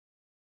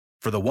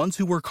For the ones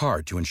who work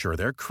hard to ensure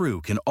their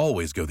crew can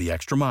always go the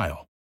extra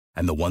mile,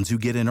 and the ones who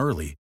get in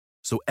early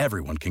so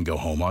everyone can go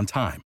home on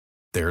time,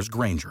 there's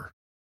Grainger,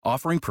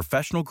 offering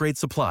professional-grade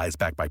supplies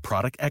backed by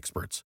product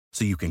experts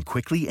so you can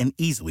quickly and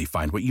easily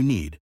find what you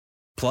need.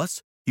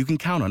 Plus, you can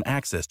count on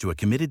access to a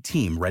committed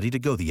team ready to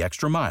go the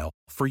extra mile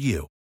for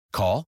you.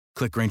 Call,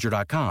 click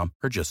Grainger.com,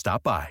 or just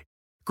stop by.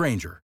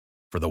 Grainger,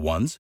 for the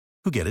ones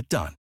who get it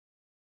done.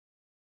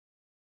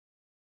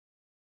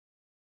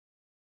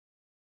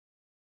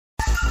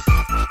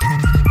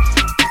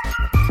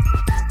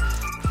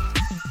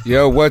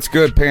 Yo, what's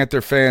good,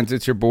 Panther fans?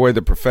 It's your boy,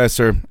 the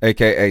Professor,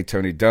 a.k.a.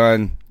 Tony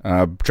Dunn.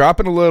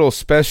 Dropping a little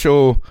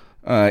special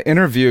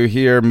interview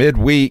here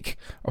midweek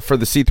for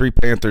the C3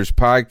 Panthers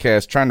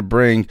podcast, trying to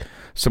bring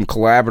some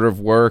collaborative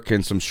work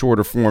and some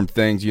shorter form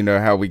things. You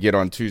know how we get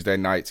on Tuesday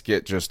nights,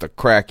 get just a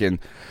cracking.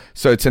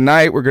 So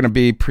tonight we're going to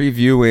be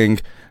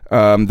previewing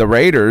the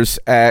Raiders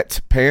at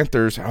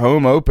Panthers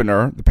home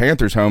opener, the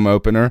Panthers home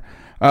opener,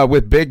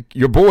 with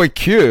your boy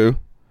Q.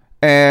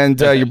 And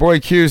your boy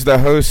Q is the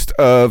host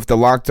of the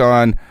Locked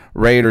On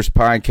Raiders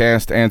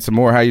podcast and some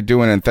more. How you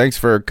doing? And thanks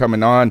for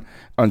coming on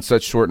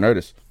such short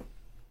notice.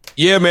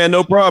 Yeah, man,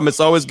 no problem. It's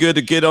always good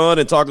to get on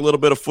and talk a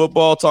little bit of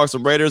football, talk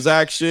some Raiders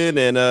action,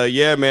 and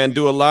yeah, man,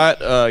 do a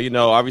lot.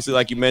 Obviously,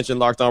 like you mentioned,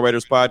 Locked On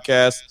Raiders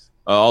podcast.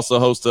 Also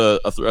host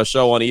a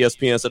show on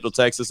ESPN Central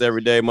Texas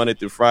every day, Monday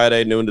through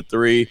Friday, noon to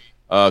 3.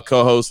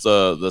 Co-host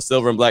the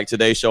Silver and Black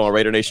Today show on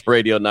Raider Nation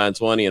Radio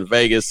 920 in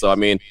Vegas. So, I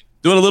mean,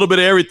 doing a little bit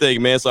of everything,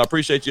 man. So I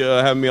appreciate you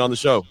having me on the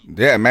show.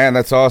 Yeah, man,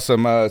 that's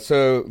awesome.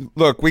 So,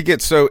 look, we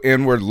get so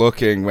inward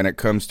looking when it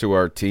comes to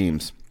our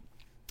teams.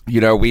 You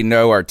know, we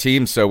know our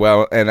team so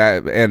well,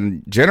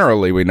 and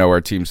generally we know our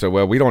team so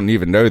well. We don't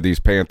even know these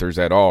Panthers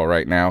at all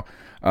right now,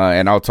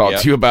 and I'll talk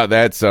to you about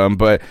that some.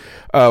 But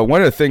one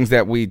of the things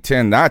that we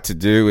tend not to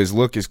do is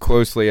look as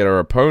closely at our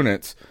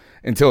opponents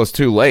until it's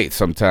too late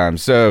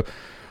sometimes. So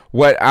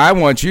what I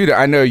want you to –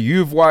 I know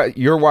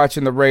you're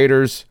watching the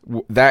Raiders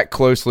that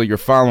closely. You're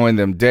following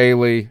them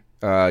daily.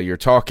 You're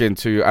talking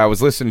to – I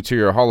was listening to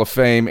your Hall of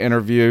Fame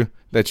interview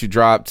that you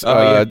dropped,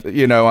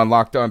 on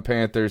Locked On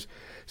Panthers.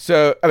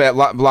 So,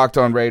 Locked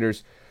On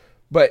Raiders.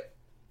 But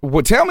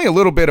tell me a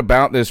little bit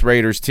about this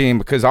Raiders team,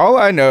 because all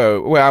I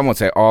know – well, I won't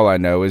say all I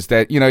know is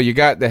that, you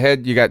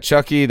got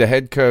Chucky, the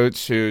head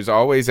coach, who's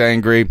always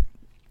angry.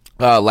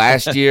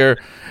 Last year,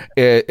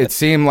 it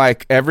seemed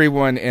like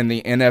everyone in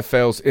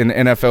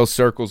NFL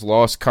circles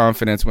lost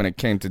confidence when it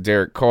came to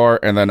Derek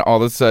Carr, and then all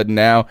of a sudden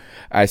now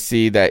I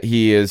see that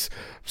he is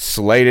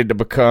slated to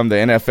become the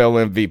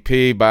NFL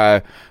MVP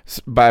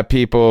by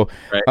people.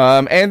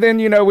 Right. And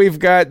then we've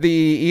got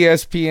the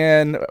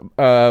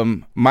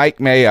ESPN Mike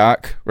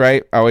Mayock,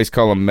 right? I always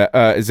call him.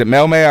 Is it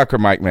Mel Mayock or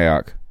Mike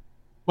Mayock?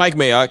 Mike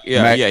Mayock,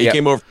 yeah, he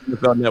came over from the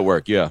NFL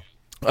Network, yeah.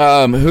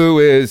 Who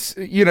is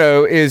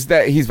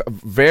that he's a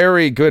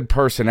very good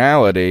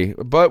personality,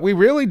 but we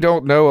really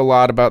don't know a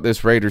lot about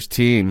this Raiders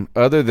team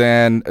other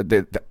than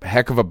the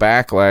heck of a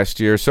back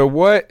last year. So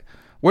what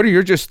are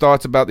your just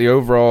thoughts about the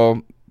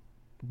overall,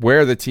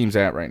 where the team's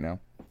at right now?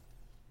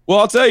 Well,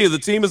 I'll tell you, the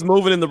team is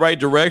moving in the right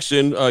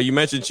direction. You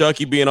mentioned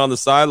Chucky being on the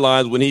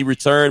sidelines. When he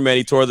returned, man,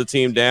 he tore the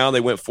team down.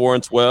 They went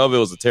 4-12. It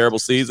was a terrible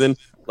season.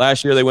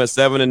 Last year they went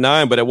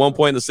 7-9, but at one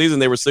point in the season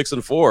they were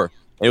 6-4.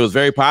 It was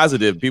very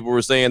positive. People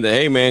were saying that,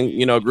 hey, man,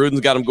 Gruden's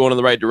got them going in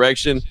the right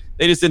direction.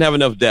 They just didn't have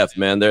enough depth,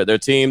 man. Their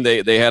team,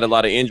 they had a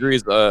lot of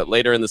injuries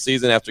later in the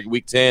season after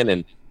week 10,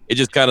 and it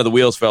just kind of the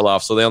wheels fell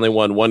off. So they only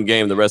won one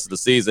game the rest of the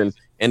season,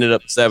 ended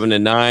up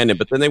 7-9.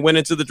 But then they went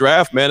into the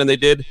draft, man, and they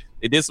did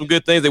some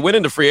good things. They went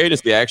into free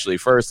agency, actually,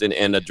 first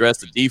and addressed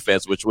the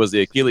defense, which was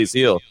the Achilles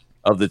heel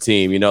of the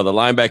team. The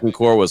linebacking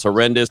core was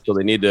horrendous, so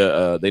they needed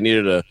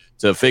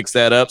to fix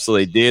that up. So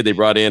they did. They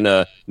brought in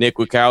Nick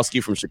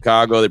Witkowski from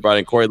Chicago. They brought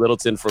in Corey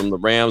Littleton from the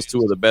Rams, two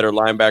of the better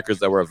linebackers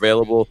that were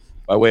available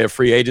by way of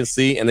free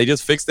agency, and they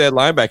just fixed that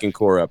linebacking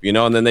core up,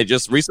 and then they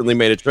just recently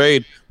made a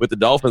trade with the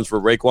Dolphins for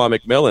Raekwon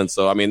McMillan.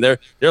 So, I mean, their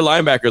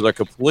linebackers are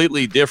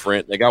completely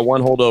different. They got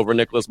one holdover,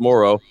 Nicholas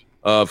Morrow,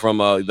 from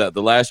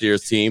the last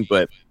year's team,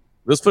 but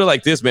let's put it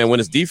like this, man. When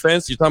it's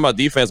defense, you're talking about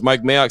defense.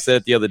 Mike Mayock said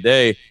it the other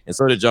day, and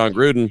so did John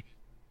Gruden.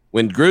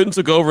 When Gruden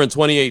took over in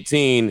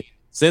 2018,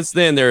 since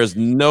then there is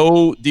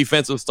no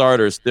defensive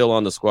starters still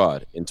on the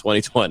squad in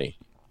 2020.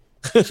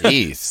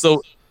 Jeez.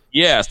 So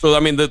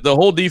I mean, the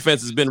whole defense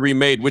has been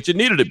remade, which it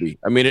needed to be.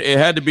 I mean, it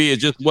had to be. It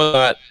just was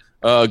not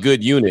a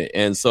good unit,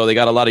 and so they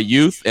got a lot of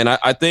youth. And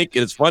I think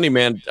it's funny,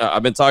 man.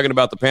 I've been talking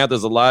about the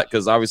Panthers a lot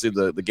because obviously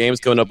the game's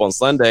coming up on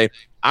Sunday.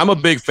 I'm a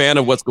big fan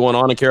of what's going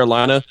on in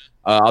Carolina.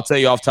 I'll tell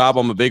you off top,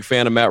 I'm a big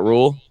fan of Matt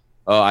Rule.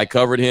 I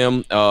covered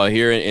him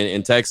here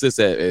in Texas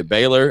at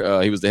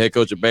Baylor. He was the head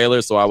coach at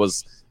Baylor, so I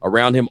was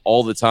around him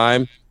all the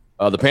time.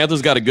 The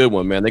Panthers got a good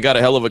one, man. They got a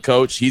hell of a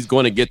coach. He's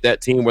going to get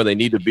that team where they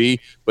need to be,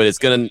 but it's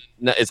going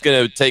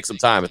to take some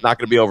time. It's not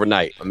going to be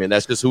overnight. I mean,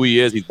 that's just who he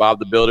is. He's Bob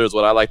the Builder is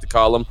what I like to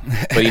call him,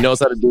 but he knows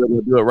how to do it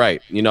and do it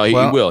right. He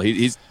will.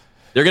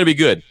 They're going to be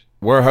good.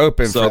 We're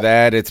hoping for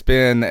that. It's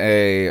been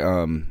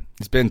a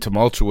it's been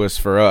tumultuous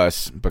for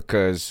us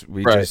because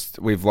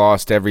we've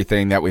lost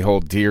everything that we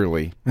hold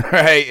dearly,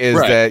 right?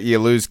 That you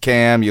lose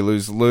Cam, you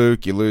lose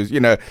Luke, you lose,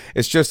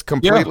 it's just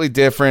completely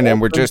different, and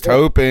we're just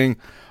hoping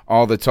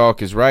all the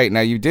talk is right.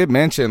 Now, you did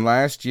mention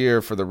last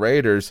year for the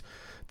Raiders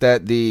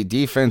that the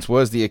defense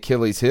was the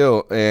Achilles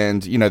heel,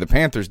 and the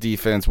Panthers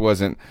defense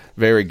wasn't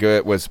very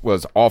good,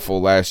 was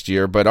awful last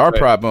year, but our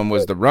problem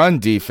was the run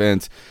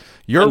defense.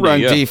 Your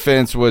run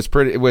defense was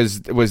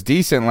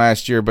decent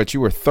last year, but you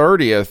were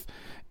 30th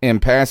in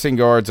passing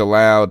yards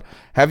allowed.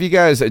 Have you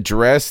guys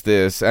addressed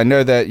this? I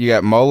know that you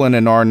got Mullen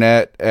and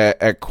Arnett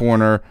at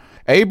corner.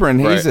 Abram,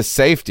 he's a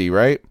safety,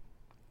 right?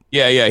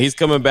 Yeah, he's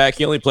coming back.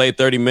 He only played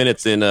 30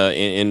 minutes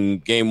in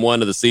game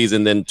 1 of the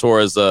season. Then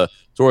Torres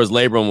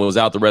Labrum was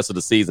out the rest of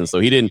the season, so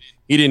he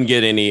didn't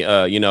get any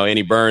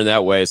any burn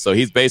that way. So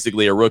he's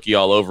basically a rookie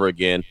all over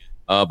again.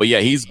 But yeah,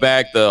 he's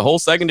back. The whole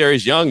secondary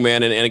is young,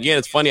 man. And again,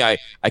 it's funny. I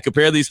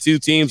compare these two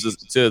teams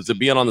to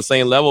being on the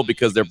same level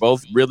because they're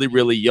both really,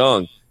 really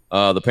young.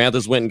 The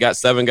Panthers went and got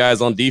 7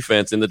 guys on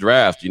defense in the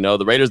draft.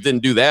 The Raiders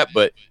didn't do that,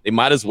 but they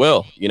might as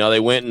well. They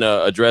went and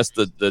addressed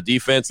the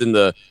defense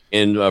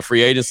in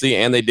free agency,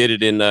 and they did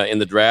it in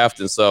the draft.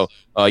 And so,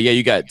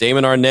 you got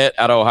Damon Arnett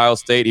out of Ohio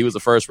State. He was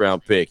a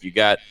first-round pick. You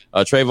got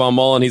Trayvon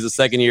Mullen. He's a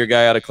second-year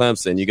guy out of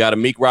Clemson. You got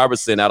Amik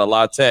Robertson out of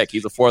La Tech.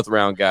 He's a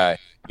fourth-round guy.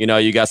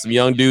 You got some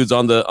young dudes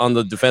on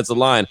the defensive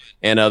line,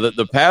 and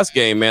the pass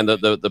game, man,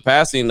 the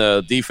passing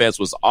defense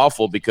was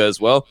awful because,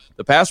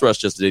 the pass rush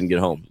just didn't get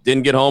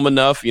home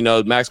enough.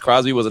 Max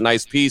Crosby was a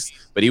nice piece,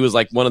 but he was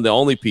like one of the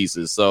only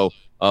pieces. So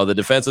the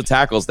defensive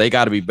tackles, they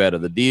got to be better.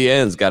 The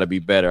DNs got to be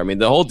better. I mean,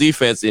 the whole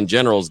defense in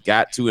general has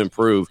got to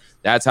improve.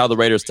 That's how the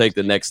Raiders take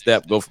the next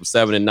step, go from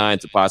 7-9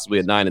 to possibly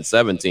a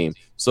 9-7 team.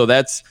 So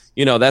that's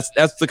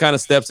the kind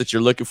of steps that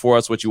you're looking for.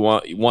 That's what you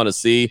want to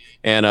see.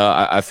 And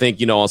I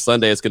think on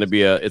Sunday it's going to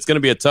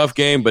be a tough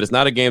game, but it's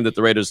not a game that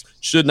the Raiders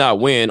should not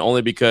win,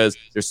 only because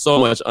there's so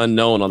much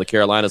unknown on the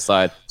Carolina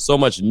side, so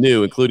much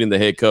new, including the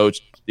head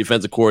coach,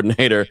 defensive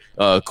coordinator,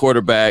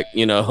 quarterback,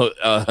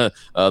 the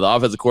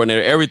offensive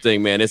coordinator,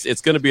 everything, man.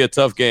 It's going to be a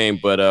tough game,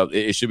 but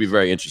it should be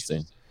very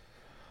interesting.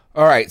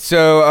 All right,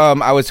 so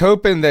I was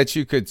hoping that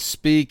you could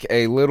speak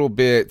a little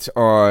bit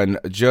on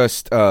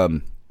just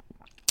that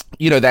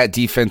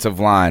defensive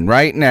line.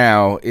 Right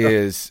now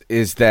is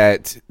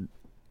that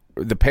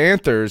the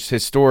Panthers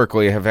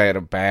historically have had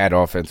a bad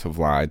offensive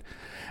line.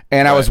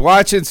 And I was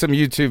watching some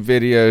YouTube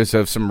videos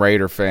of some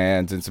Raider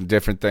fans and some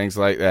different things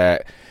like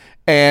that.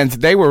 And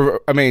they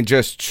were,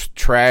 just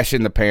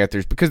trashing the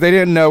Panthers because they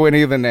didn't know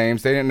any of the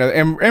names. They didn't know,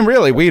 and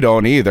really we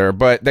don't either,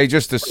 but they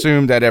just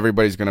assumed that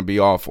everybody's going to be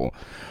awful.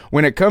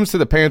 When it comes to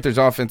the Panthers'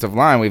 offensive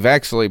line, we've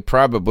actually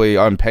probably,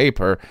 on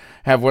paper,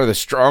 have one of the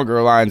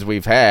stronger lines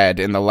we've had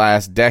in the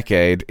last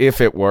decade,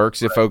 if it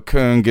works, if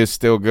Okung is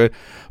still good.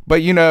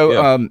 But,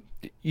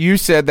 you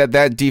said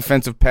that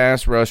defensive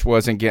pass rush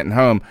wasn't getting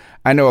home.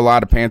 I know a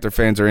lot of Panther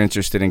fans are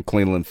interested in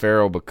Clelin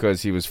Ferrell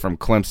because he was from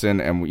Clemson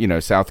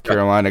and, South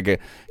Carolina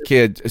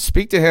kid.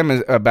 Speak to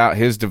him about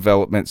his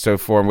development so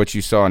far and what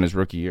you saw in his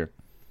rookie year.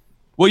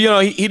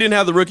 Well, he didn't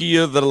have the rookie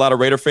year that a lot of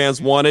Raider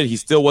fans wanted. He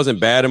still wasn't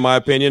bad, in my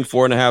opinion.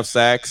 4.5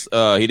 sacks.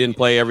 He didn't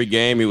play every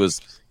game.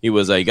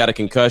 He got a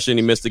concussion.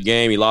 He missed a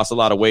game. He lost a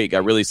lot of weight.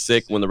 Got really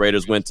sick when the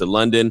Raiders went to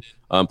London,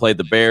 played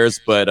the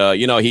Bears. But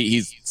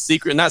he's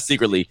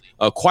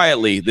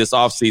quietly this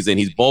offseason,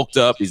 he's bulked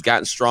up. He's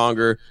gotten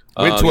stronger.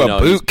 Went to a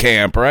boot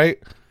camp,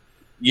 right?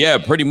 Yeah,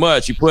 pretty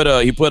much. He put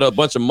a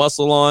bunch of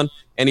muscle on,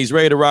 and he's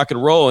ready to rock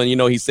and roll. And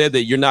he said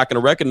that you're not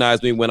going to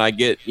recognize me when I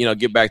get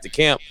back to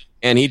camp.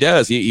 And he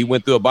does. He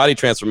went through a body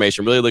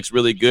transformation, really looks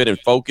really good and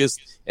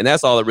focused, and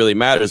that's all that really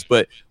matters.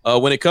 But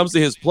when it comes to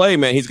his play,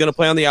 man, he's going to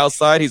play on the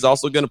outside. He's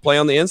also going to play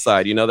on the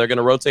inside. They're going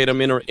to rotate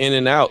him in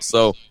and out.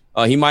 So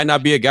he might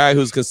not be a guy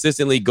who's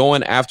consistently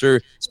going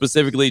after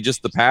specifically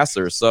just the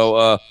passer.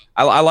 So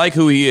I like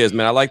who he is,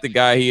 man. I like the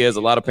guy he is.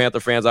 A lot of Panther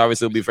fans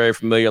obviously will be very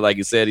familiar. Like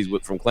you said, he's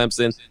from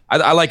Clemson.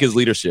 I like his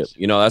leadership.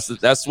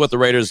 That's what the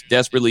Raiders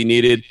desperately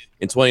needed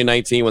in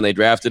 2019 when they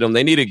drafted him.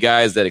 They needed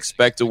guys that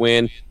expect to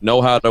win,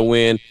 know how to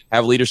win,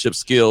 have leadership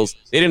skills.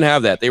 They didn't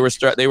have that. They were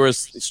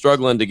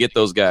struggling to get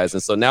those guys,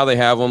 and so now they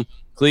have them.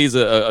 Clee's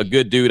a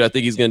good dude. I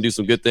think he's going to do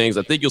some good things.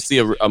 I think you'll see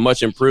a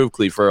much improved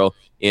Clelin Ferrell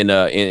in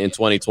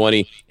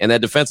 2020, and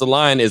that defensive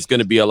line is going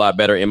to be a lot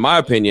better, in my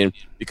opinion,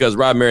 because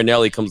Rod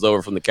Marinelli comes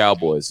over from the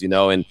Cowboys,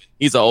 and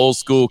he's an old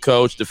school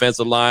coach,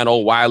 defensive line,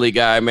 old wily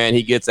guy, man.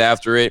 He gets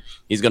after it.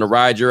 He's going to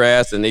ride your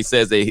ass, and he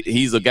says that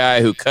he's a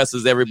guy who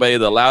cusses everybody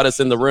the loudest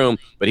in the room,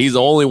 but he's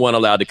the only one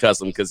allowed to cuss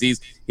them because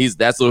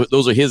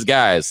those are his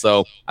guys.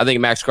 So I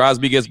think Max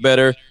Crosby gets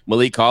better.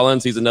 Malik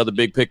Collins, he's another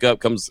big pickup.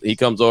 Comes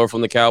over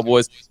from the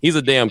Cowboys. He's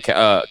a damn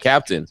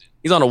captain.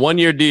 He's on a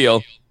 1-year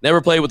deal. Never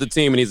played with the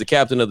team, and he's the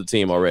captain of the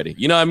team already.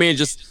 You know what I mean?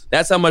 Just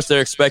that's how much they're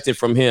expecting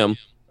from him.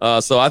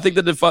 So I think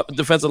the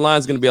defensive line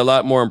is going to be a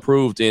lot more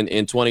improved in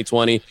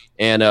 2020,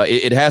 and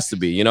it has to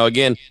be.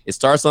 Again, it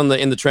starts in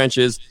the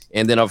trenches,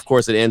 and then of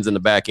course it ends in the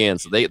back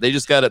end. So they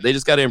just got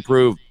to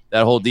improve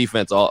that whole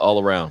defense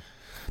all around.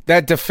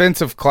 that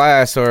defensive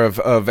class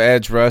of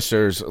edge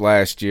rushers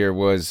last year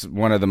was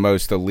one of the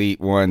most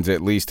elite ones,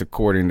 at least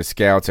according to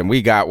scouts, and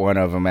we got one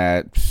of them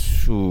at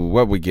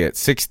what we get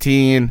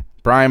 16.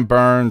 Brian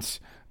Burns,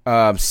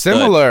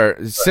 similar.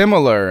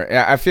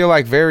 I feel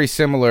like very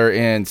similar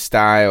in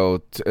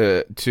style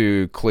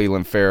to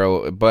Clelin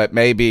Ferrell, but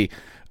maybe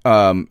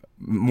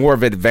more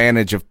of an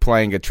advantage of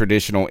playing a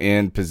traditional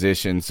end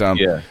position. It's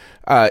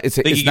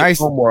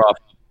nice. More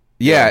often.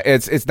 Yeah,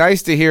 it's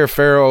nice to hear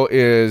Ferrell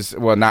is,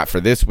 well, not for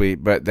this week,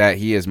 but that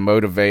he is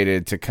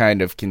motivated to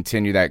kind of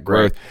continue that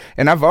growth. Right.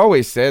 And I've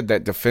always said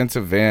that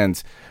defensive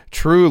ends,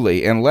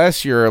 truly,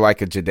 unless you're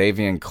like a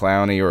Jadeveon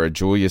Clowney or a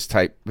Julius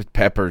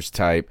Peppers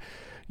type,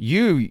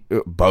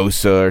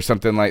 Bosa or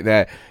something like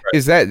that, right,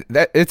 is that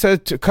it's a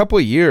couple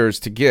of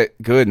years to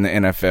get good in the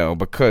NFL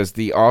because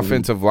the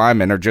offensive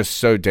linemen are just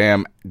so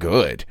damn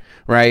good.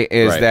 Right?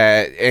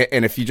 That,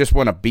 and if you just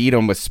want to beat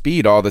them with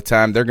speed all the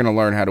time, they're going to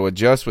learn how to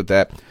adjust with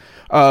that.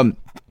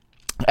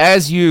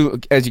 As you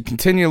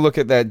continue to look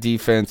at that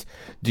defense,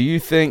 do you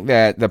think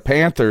that the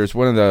Panthers,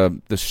 one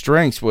of the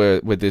strengths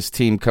with this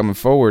team coming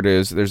forward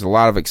is there's a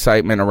lot of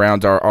excitement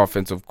around our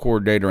offensive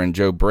coordinator and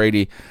Joe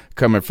Brady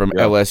coming from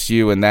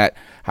LSU and that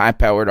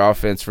high-powered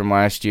offense from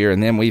last year,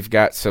 and then we've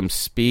got some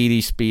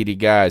speedy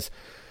guys.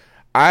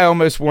 I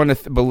almost want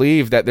to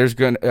believe that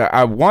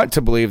I want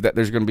to believe that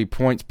there's going to be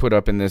points put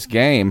up in this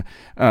game,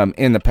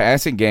 in the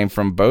passing game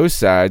from both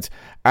sides.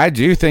 I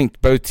do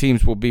think both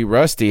teams will be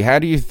rusty. How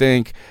do you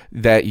think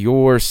that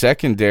your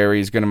secondary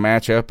is going to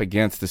match up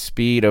against the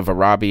speed of a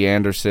Robbie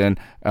Anderson,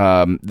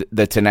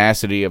 the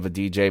tenacity of a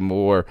DJ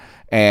Moore,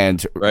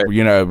 and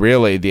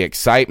really the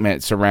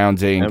excitement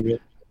surrounding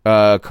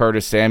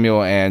Curtis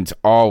Samuel, and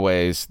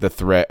always the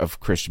threat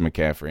of Christian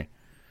McCaffrey?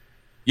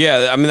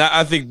 Yeah, I mean,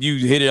 I think you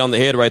hit it on the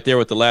head right there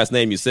with the last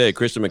name you said,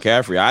 Christian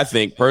McCaffrey. I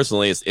think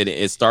personally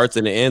it starts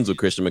and it ends with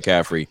Christian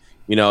McCaffrey.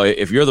 You know,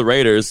 if you're the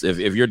Raiders, if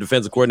you're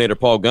defensive coordinator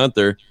Paul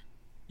Guenther,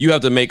 you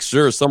have to make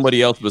sure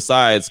somebody else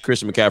besides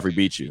Christian McCaffrey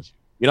beats you.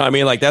 You know what I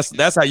mean? Like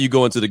that's how you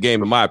go into the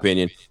game, in my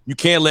opinion. You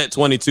can't let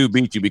 22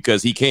 beat you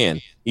because he can.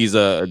 He's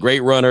a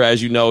great runner,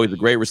 as you know. He's a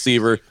great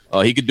receiver.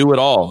 He could do it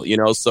all, you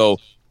know, so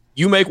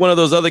you make one of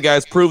those other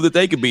guys prove that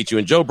they could beat you.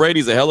 And Joe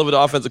Brady's a hell of an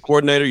offensive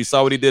coordinator. You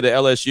saw what he did at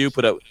LSU,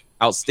 put up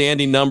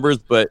outstanding numbers,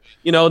 but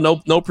no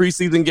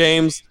preseason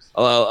games,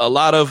 a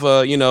lot of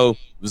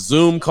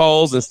Zoom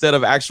calls instead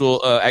of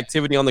actual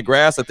activity on the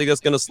grass. I think that's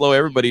going to slow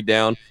everybody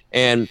down.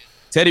 And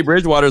Teddy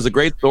Bridgewater is a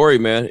great story,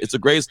 man. It's a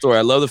great story.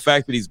 I love the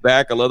fact that he's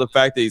back. I love the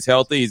fact that he's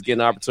healthy. He's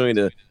getting an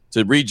opportunity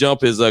to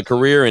re-jump his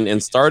career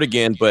and start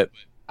again. But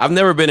I've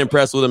never been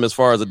impressed with him as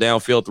far as a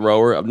downfield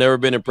thrower. I've never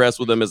been impressed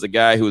with him as a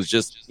guy who's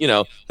just,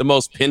 the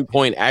most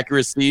pinpoint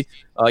accuracy.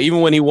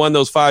 Even when he won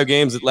those 5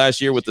 games last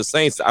year with the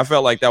Saints, I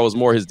felt like that was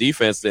more his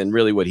defense than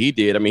really what he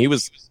did. I mean, he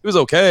was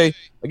okay.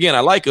 Again, I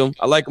like him.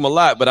 I like him a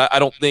lot, but I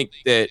don't think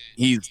that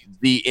he's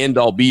the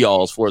end-all,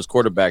 be-all as far as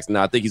quarterbacks.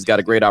 Now, I think he's got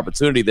a great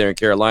opportunity there in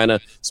Carolina,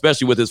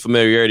 especially with his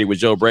familiarity with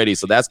Joe Brady,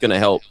 so that's going to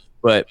help.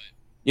 But,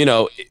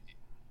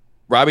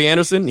 Robbie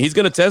Anderson, he's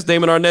going to test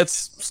Damon Arnett's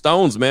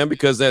stones, man,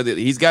 because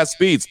he's got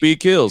speed. Speed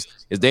kills.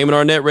 Is Damon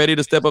Arnett ready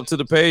to step up to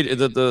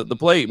the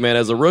plate, man,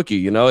 as a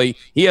rookie?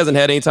 He hasn't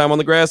had any time on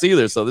the grass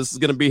either, so this is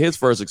going to be his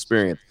first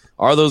experience.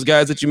 Are those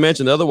guys that you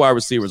mentioned, the other wide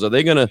receivers, are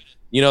they going to,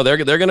 they're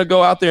going to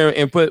go out there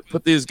and put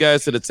these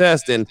guys to the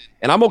test, and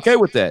I'm okay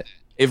with that.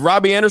 If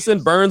Robbie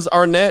Anderson burns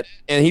Arnett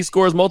and he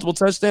scores multiple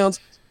touchdowns,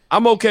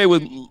 I'm okay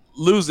with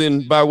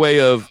losing by way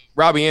of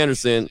Robbie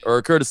Anderson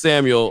or Curtis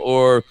Samuel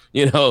or,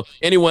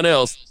 anyone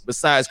else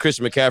besides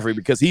Christian McCaffrey,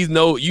 because he's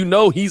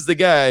the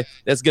guy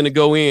that's going to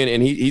go in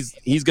and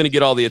he's going to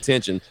get all the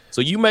attention.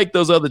 So you make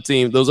those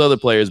other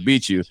players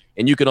beat you,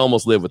 and you can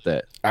almost live with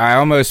that. I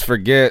almost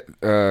forget,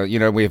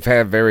 we've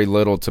had very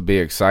little to be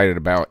excited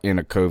about in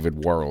a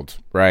COVID world,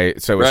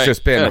 right? So it's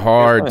just been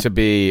hard to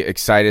be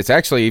excited. It's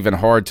actually even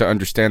hard to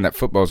understand that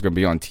football is going to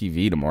be on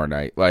TV tomorrow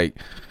night. Like,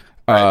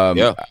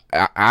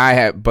 I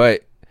have,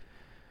 but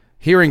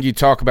hearing you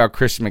talk about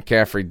Christian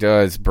McCaffrey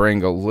does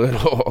bring a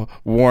little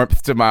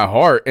warmth to my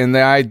heart. And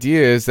the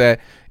idea is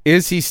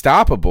he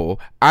stoppable?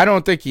 I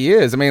don't think he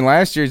is. I mean,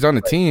 last year he's on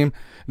a team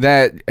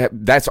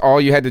that's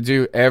all you had to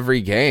do every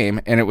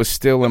game, and it was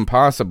still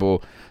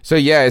impossible. So,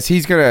 yes,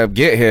 he's going to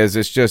get his.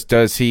 It's just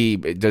does he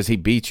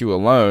beat you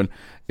alone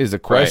is the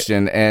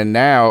question. Right. And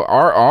now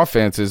our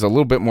offense is a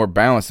little bit more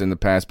balanced than the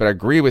past, but I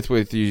agree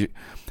with you.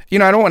 I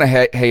don't want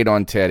to hate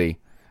on Teddy.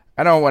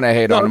 I don't want to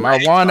hate on him. I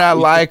want to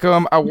like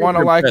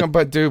him.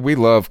 But, dude, we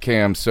love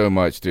Cam so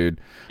much, dude.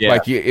 Yeah.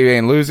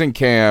 And losing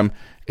Cam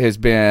has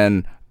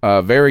been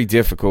very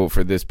difficult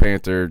for this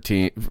Panther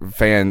team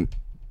fan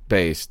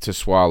base to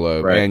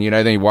swallow. Right. And,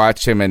 then you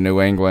watch him in New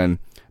England.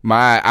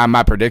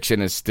 My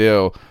prediction is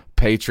still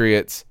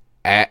Patriots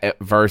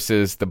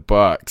versus the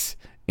Bucks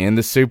in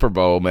the Super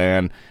Bowl,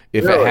 man.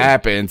 If it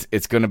happens,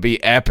 it's going to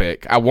be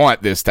epic. I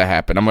want this to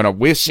happen. I'm going to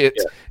wish it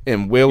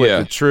and will it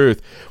the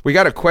truth. We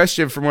got a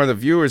question from one of the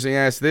viewers. He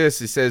asked this.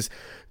 He says,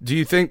 do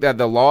you think that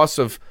the loss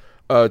of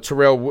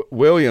Terrell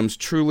Williams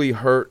truly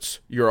hurts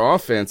your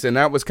offense. And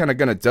that was kind of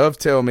going to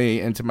dovetail me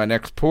into my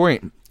next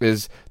point,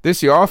 is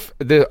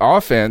the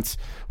offense,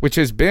 which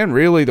has been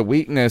really the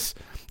weakness.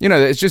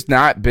 It's just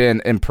not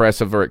been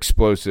impressive or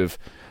explosive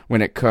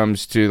when it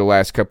comes to the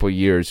last couple of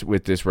years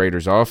with this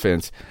Raiders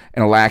offense,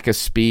 and a lack of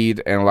speed.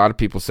 And a lot of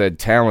people said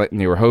talent, and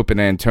they were hoping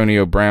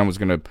Antonio Brown was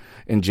going to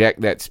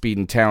inject that speed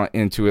and talent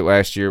into it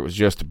last year. It was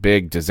just a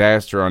big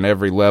disaster on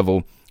every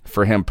level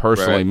for him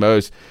personally, right.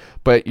 most.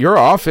 But your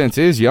offense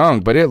is young,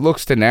 but it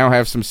looks to now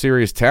have some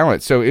serious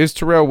talent. So is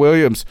Terrell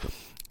Williams,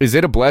 is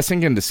it a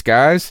blessing in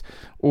disguise,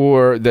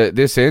 or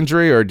this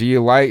injury, or do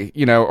you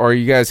are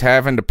you guys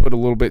having to put a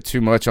little bit too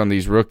much on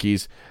these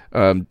rookies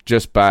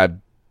just by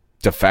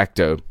de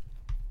facto?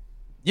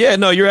 Yeah,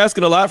 no, you're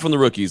asking a lot from the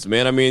rookies,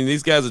 man. I mean,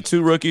 these guys are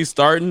 2 rookies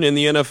starting in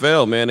the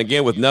NFL, man.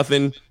 Again, with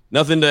nothing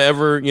to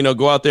ever,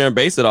 go out there and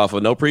base it off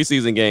of. No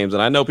preseason games.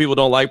 And I know people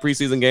don't like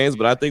preseason games,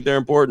 but I think they're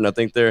important. I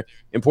think they're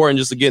important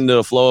just to get into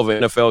the flow of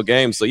an NFL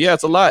game. So, yeah,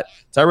 it's a lot.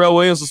 Tyrell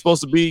Williams was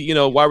supposed to be,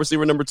 wide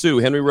receiver number 2.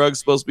 Henry Ruggs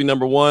supposed to be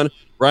number 1.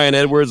 Bryan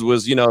Edwards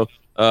was, he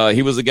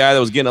was a guy that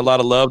was getting a lot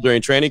of love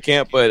during training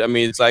camp. But, I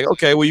mean, it's like,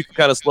 okay, well, you can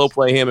kind of slow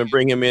play him and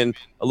bring him in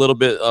a little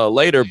bit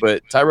later.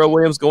 But Tyrell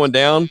Williams going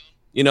down,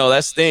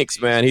 that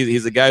stinks, man.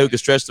 He's a guy who can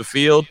stretch the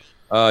field.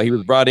 He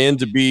was brought in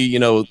to be,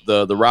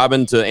 the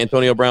Robin to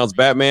Antonio Brown's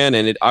Batman,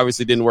 and it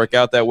obviously didn't work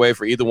out that way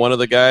for either one of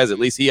the guys. At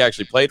least he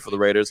actually played for the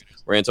Raiders,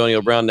 where Antonio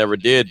Brown never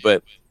did.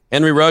 But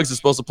Henry Ruggs is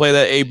supposed to play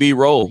that AB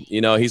role.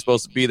 He's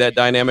supposed to be that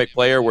dynamic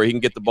player where he can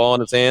get the ball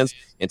in his hands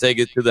and take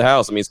it to the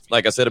house. I mean,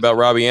 like I said about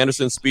Robbie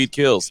Anderson, speed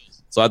kills.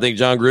 So I think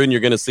John Gruden, you're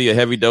going to see a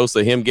heavy dose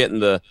of him getting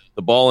the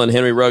ball in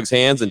Henry Ruggs'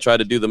 hands and try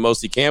to do the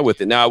most he can with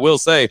it. Now, I will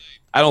say,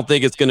 I don't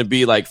think it's going to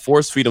be like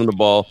force feed him the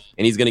ball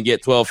and he's going to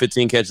get 12,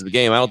 15 catches a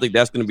game. I don't think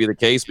that's going to be the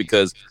case,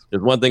 because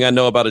there's one thing I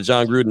know about a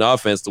John Gruden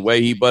offense. The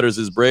way he butters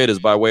his bread is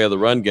by way of the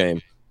run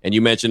game. And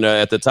you mentioned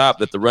at the top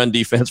that the run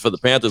defense for the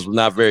Panthers was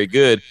not very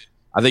good.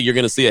 I think you're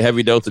going to see a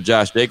heavy dose of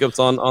Josh Jacobs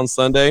on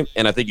Sunday,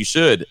 and I think you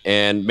should.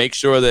 And make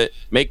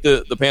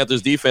the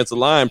Panthers defensive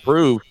line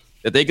prove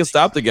that they can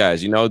stop the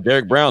guys.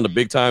 Derek Brown, the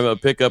big-time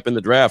pickup in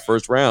the draft,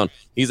 first round,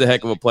 he's a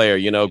heck of a player.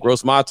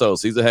 Gross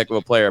Matos, he's a heck of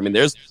a player. I mean,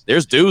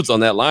 there's dudes on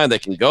that line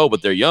that can go,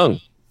 but they're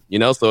young.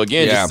 So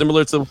again, just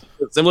similar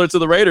to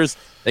the Raiders,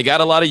 they got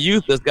a lot of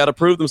youth that's got to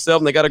prove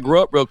themselves, and they got to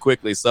grow up real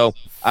quickly. So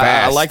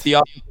I like the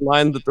offensive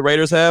line that the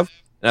Raiders have,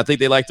 and I think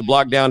they like to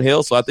block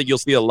downhill. So I think you'll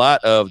see a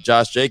lot of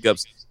Josh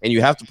Jacobs, and you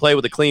have to play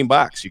with a clean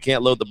box. You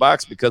can't load the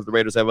box because the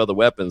Raiders have other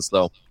weapons.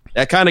 So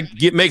that kind of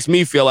makes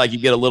me feel like you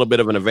get a little bit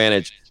of an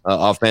advantage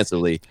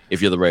offensively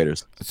if you're the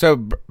Raiders. So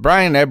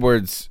Bryan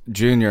Edwards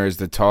Jr. is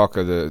the talk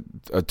of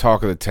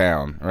the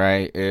town,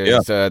 right?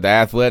 The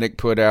Athletic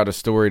put out a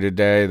story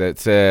today that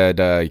said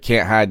you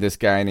can't hide this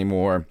guy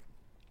anymore.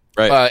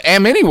 Right.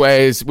 And many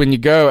ways, when you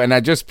go, and I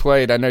just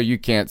played, I know you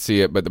can't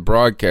see it, but the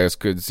broadcast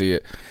could see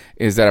it,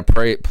 is that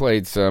I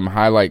played some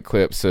highlight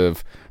clips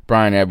of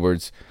Bryan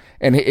Edwards.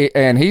 And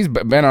he's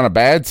been on a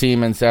bad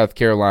team in South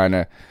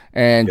Carolina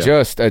and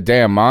just a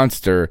damn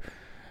monster.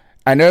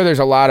 I know there's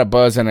a lot of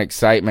buzz and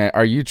excitement.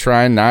 Are you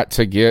trying not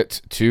to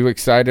get too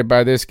excited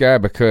by this guy?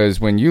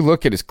 Because when you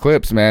look at his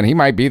clips, man, he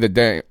might be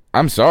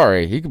I'm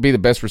sorry, he could be the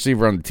best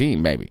receiver on the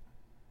team, maybe.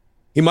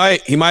 He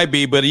might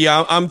be, but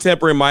yeah, I'm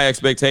tempering my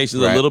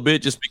expectations a little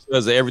bit just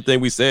because of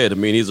everything we said. I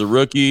mean, he's a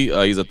rookie.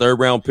 He's a 3rd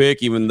round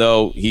pick, even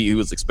though he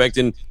was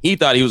expecting, he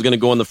thought he was going to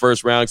go in the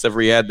 1st round, except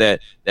for he had that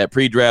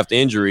pre-draft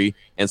injury.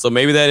 And so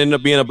maybe that ended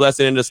up being a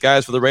blessing in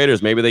disguise for the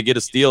Raiders. Maybe they get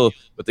a steal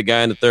with the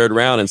guy in the 3rd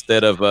round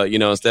instead of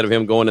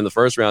him going in the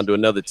 1st round to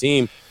another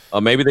team.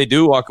 Maybe they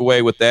do walk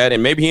away with that,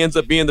 and maybe he ends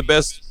up being the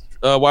best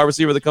wide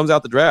receiver that comes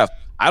out the draft.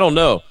 I don't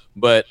know.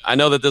 But I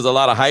know that there's a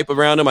lot of hype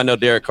around him. I know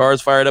Derek Carr's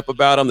fired up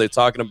about him. They're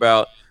talking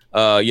about,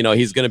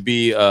 he's going to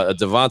be a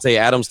Devontae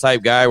Adams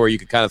type guy where you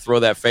can kind of throw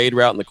that fade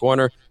route in the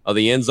corner of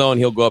the end zone.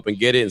 He'll go up and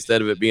get it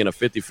instead of it being a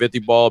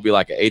 50-50 ball, it'll be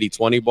like an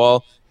 80-20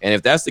 ball. And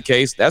if that's the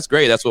case, that's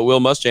great. That's what Will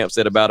Muschamp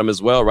said about him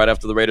as well right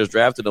after the Raiders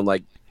drafted him.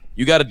 Like,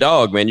 you got a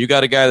dog, man. You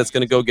got a guy that's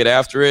going to go get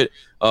after it.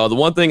 The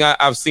one thing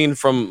I've seen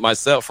from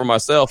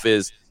myself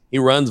is he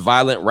runs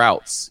violent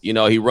routes.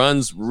 He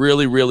runs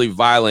really, really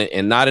violent,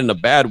 and not in a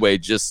bad way,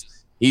 just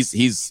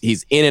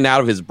He's in and out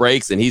of his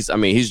breaks, and he's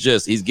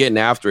getting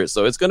after it.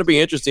 So it's going to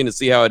be interesting to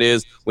see how it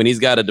is when he's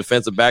got a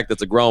defensive back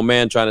that's a grown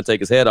man trying to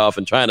take his head off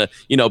and trying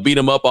to, beat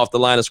him up off the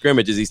line of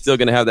scrimmage. Is he still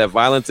going to have that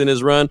violence in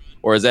his run,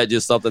 or is that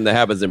just something that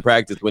happens in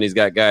practice when he's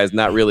got guys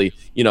not really,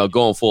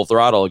 going full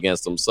throttle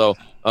against him? So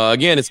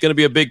again, it's going to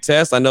be a big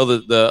test. I know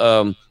that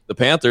the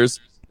Panthers,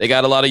 they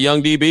got a lot of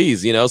young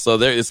DBs,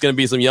 so it's going to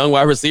be some young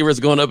wide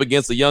receivers going up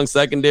against a young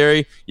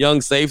secondary,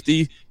 young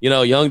safety,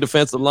 young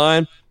defensive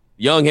line.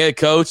 Young head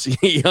coach,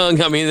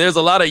 there's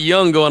a lot of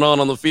young going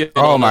on the field.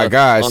 Oh, my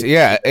gosh.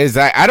 Yeah.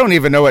 I don't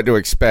even know what to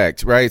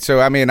expect, right? So,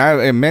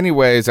 in many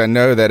ways, I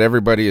know that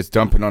everybody is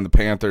dumping on the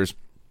Panthers.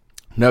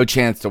 No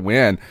chance to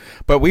win.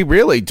 But we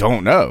really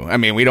don't know.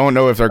 We don't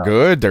know if they're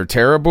good, they're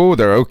terrible,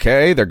 they're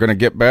okay, they're going to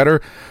get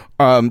better.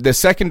 The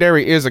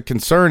secondary is a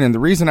concern, and the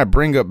reason I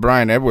bring up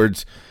Bryan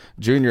Edwards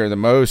Jr. the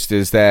most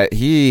is that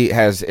he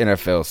has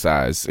NFL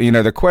size. You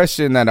know, the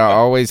question that I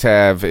always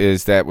have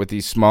is that with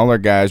these smaller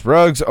guys,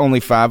 Ruggs only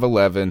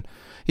 5'11".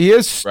 He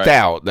is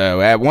stout,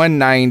 though, at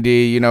 190.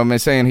 You know, I'm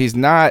saying he's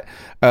not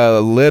a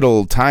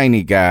little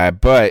tiny guy,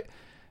 but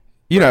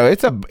you know,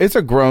 it's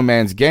a grown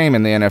man's game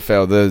in the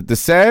NFL. The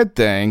sad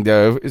thing,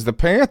 though, is the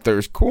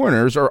Panthers'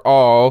 corners are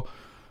all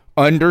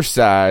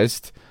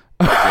undersized,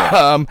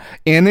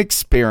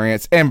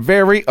 inexperienced, and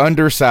very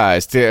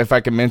undersized. If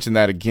I can mention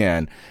that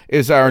again,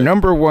 is our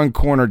number one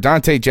corner,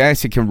 Dante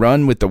Jackson, can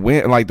run with the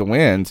wind like the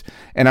winds,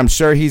 and I'm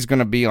sure he's going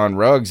to be on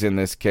Ruggs in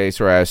this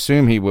case, or I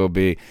assume he will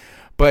be.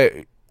 But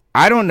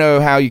I don't know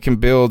how you can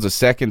build a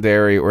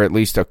secondary or at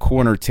least a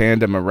corner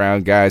tandem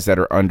around guys that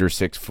are under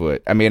 6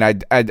 foot. I mean, I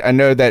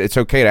know that it's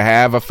okay to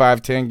have a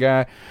 5'10"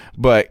 guy,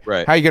 but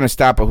how are you going to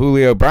stop a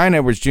Julio? Bryan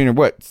Edwards Jr.,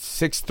 what,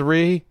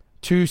 6'3",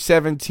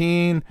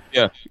 217?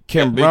 Yeah.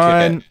 Can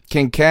run,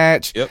 can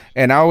catch. Yep.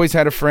 And I always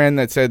had a friend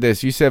that said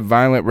this. You said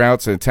violent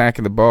routes and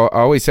attacking the ball.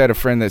 I always had a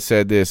friend that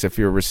said this. If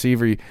you're a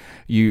receiver,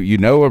 you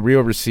know a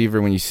real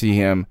receiver when you see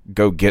him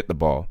go get the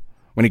ball.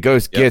 When he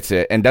goes, gets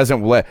it, and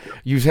doesn't let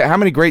you. How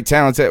many great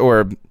talents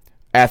or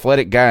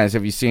athletic guys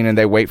have you seen, and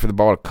they wait for the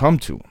ball to come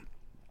to them?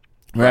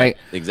 Right?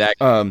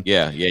 Exactly.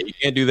 Yeah. You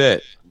can't do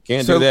that. You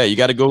can't do that. You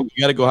got to go. You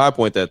got to go high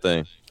point that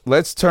thing.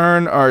 Let's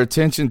turn our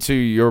attention to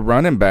your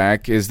running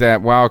back. Is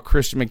that while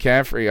Christian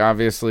McCaffrey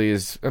obviously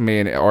is, I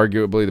mean,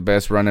 arguably the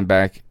best running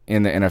back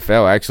in the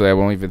NFL. Actually, I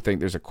won't even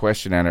think there's a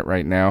question on it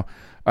right now.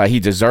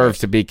 He deserves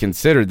to be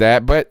considered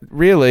that, but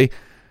really.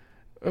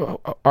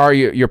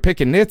 You're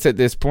picking nits at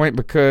this point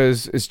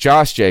because it's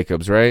Josh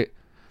Jacobs, right?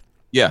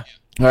 Yeah.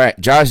 All right,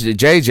 Josh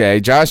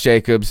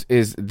Jacobs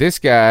is this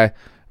guy.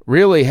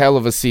 Really hell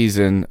of a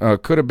season.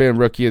 Could have been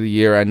Rookie of the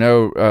Year. I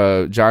know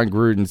John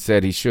Gruden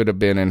said he should have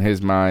been in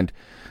his mind.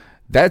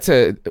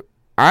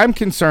 I'm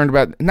concerned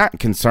about, not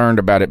concerned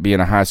about it being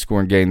a high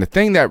scoring game. The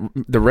thing that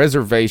the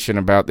reservation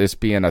about this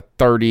being a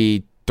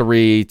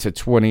 33 to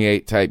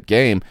 28 type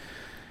game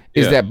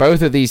is that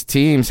both of these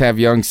teams have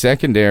young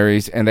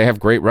secondaries and they have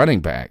great running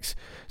backs.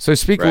 So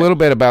speak a little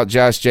bit about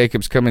Josh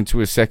Jacobs coming to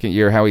his second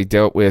year, how he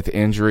dealt with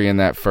injury in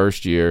that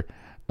first year.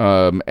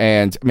 And,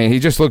 I mean, he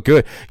just looked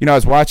good. You know, I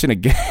was watching a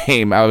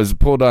game. I was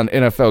pulled on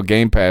NFL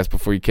Game Pass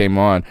before you came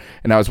on,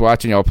 and I was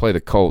watching y'all play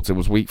the Colts. It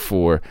was week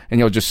 4, and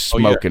y'all just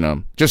smoking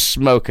them. Just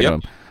smoking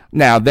them.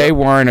 Now, they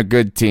weren't a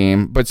good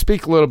team, but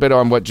speak a little bit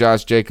on what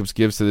Josh Jacobs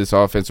gives to this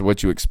offense and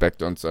what you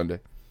expect on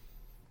Sunday.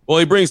 Well,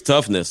 he brings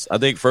toughness. I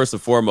think first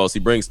and foremost, he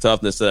brings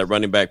toughness to that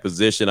running back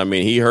position. I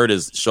mean, he hurt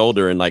his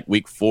shoulder in like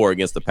week 4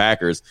 against the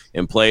Packers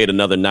and played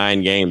another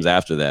 9 games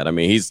after that. I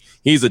mean,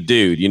 he's a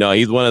dude. You know,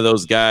 he's one of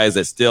those guys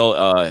that still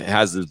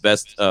has his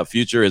best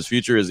future. His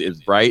future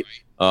is bright.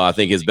 I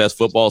think his best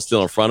football is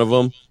still in front of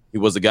him. He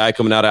was a guy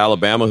coming out of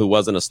Alabama who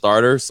wasn't a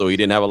starter, so he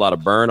didn't have a lot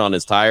of burn on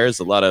his tires.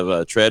 A lot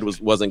of tread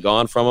wasn't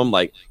gone from him,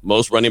 like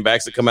most running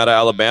backs that come out of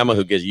Alabama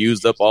who get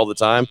used up all the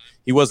time.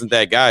 He wasn't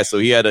that guy, so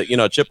he had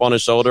a chip on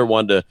his shoulder,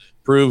 wanted to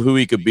prove who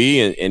he could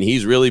be, and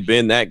he's really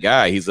been that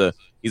guy. He's a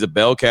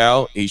bell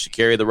cow. He should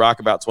carry the rock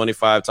about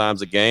 25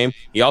 times a game.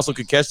 He also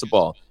could catch the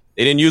ball.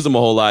 They didn't use him a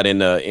whole lot in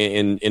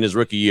his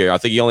rookie year. I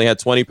think he only had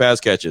 20 pass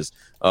catches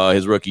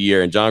his rookie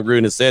year. And John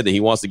Gruden has said that he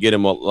wants to get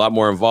him a lot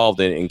more involved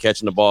in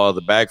catching the ball out of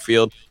the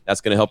backfield.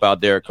 That's going to help out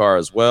Derek Carr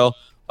as well.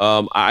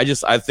 I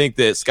think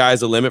that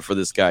sky's the limit for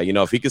this guy. You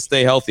know, if he could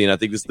stay healthy, and I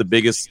think this is the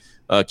biggest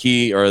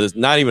key, or there's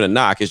not even a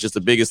knock. It's just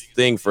the biggest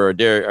thing for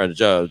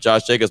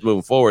Josh Jacobs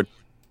moving forward.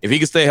 If he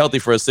can stay healthy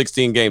for a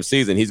 16-game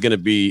season, he's going to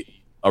be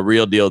a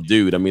real deal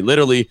dude. I mean,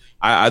 literally,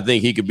 I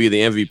think he could be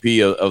the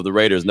MVP of the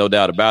Raiders, no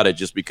doubt about it,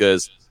 just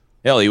because.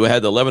 Hell, he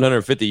had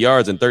 1,150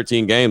 yards in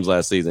 13 games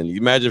last season. You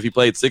imagine if he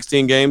played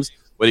 16 games,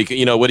 what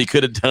he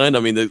could have done. I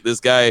mean, this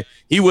guy,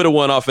 he would have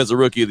won Offensive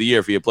Rookie of the Year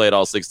if he had played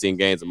all 16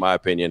 games. In my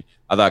opinion,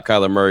 I thought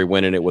Kyler Murray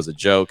winning it was a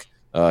joke.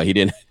 He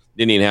didn't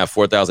even have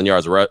 4,000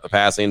 yards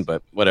passing,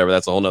 but whatever.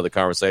 That's a whole nother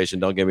conversation.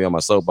 Don't get me on my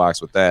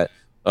soapbox with that.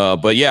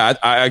 But yeah,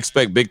 I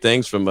expect big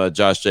things from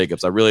Josh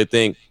Jacobs. I really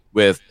think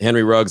with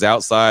Henry Ruggs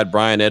outside,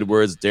 Bryan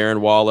Edwards, Darren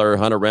Waller,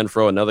 Hunter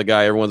Renfrow, another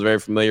guy everyone's very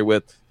familiar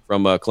with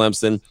from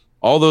Clemson.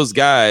 All those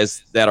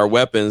guys that are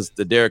weapons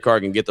that Derek Carr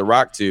can get the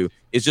rock to,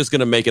 it's just going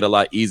to make it a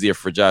lot easier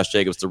for Josh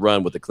Jacobs to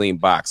run with a clean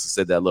box. I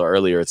said that a little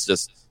earlier. It's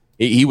just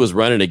he was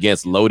running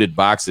against loaded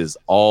boxes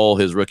all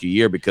his rookie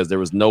year because there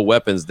was no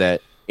weapons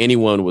that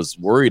anyone was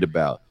worried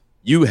about.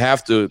 You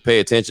have to pay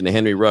attention to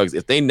Henry Ruggs.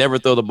 If they never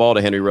throw the ball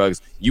to Henry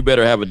Ruggs, you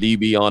better have a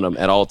DB on him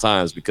at all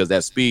times because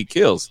that speed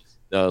kills.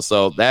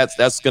 So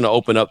that's going to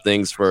open up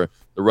things for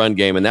the run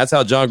game, and that's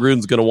how John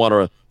Gruden's going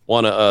to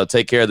want to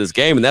take care of this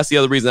game. And that's the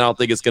other reason I don't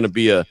think it's going to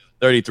be a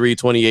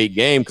 33-28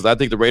 game, because I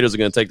think the Raiders are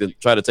going to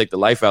try to take the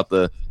life out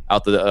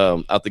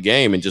the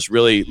game and just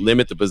really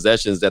limit the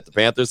possessions that the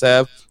Panthers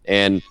have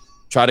and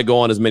try to go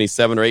on as many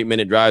 7 or 8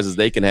 minute drives as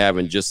they can have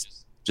and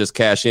just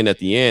cash in at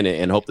the end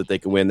and hope that they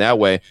can win that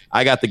way.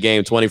 I got the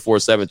game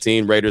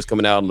 24-17, Raiders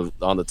coming out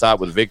on the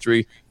top with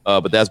victory,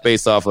 but that's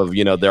based off of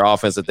their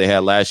offense that they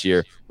had last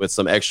year with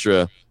some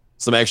extra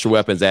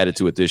weapons added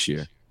to it this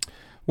year.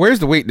 Where's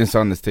the weakness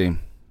on this team?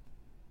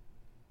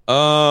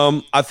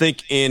 I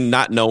think in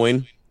not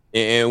knowing,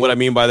 and what I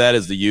mean by that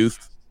is the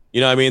youth.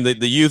 You know what I mean?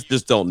 The youth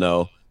just don't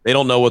know. They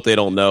don't know what they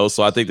don't know.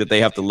 So I think that they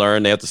have to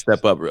learn. They have to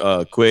step up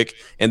quick.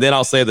 And then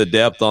I'll say the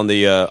depth on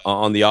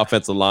the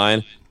offensive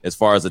line as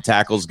far as the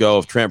tackles go.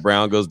 If Trent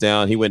Brown goes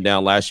down, he went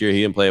down last year.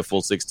 He didn't play a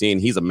full 16.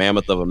 He's a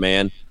mammoth of a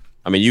man.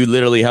 I mean, you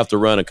literally have to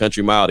run a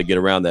country mile to get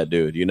around that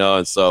dude, you know?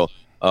 And so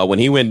when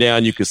he went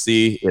down, you could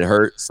see it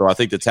hurt. So I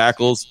think the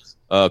tackles,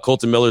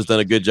 Colton Miller's done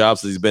a good job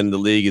since he's been in the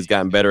league. He's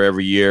gotten better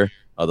every year,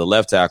 the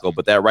left tackle.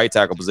 But that right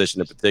tackle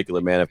position in particular,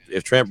 man,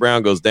 if Trent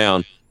Brown goes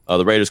down,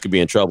 the Raiders could be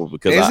in trouble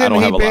because I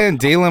don't have a lot. Isn't he been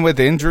dealing with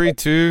injury,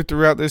 too,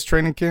 throughout this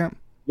training camp?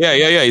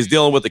 Yeah. He's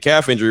dealing with the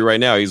calf injury right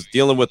now. He was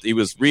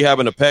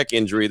rehabbing a pec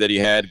injury that he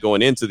had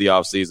going into the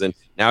offseason.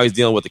 Now he's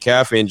dealing with the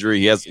calf injury.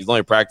 He's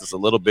only practiced a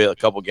little bit, a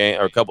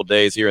couple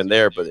days here and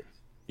there, but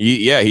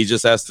he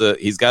just has to.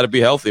 He's got to be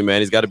healthy, man.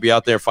 He's got to be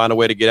out there, find a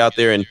way to get out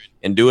there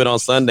and do it on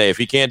Sunday. If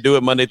he can't do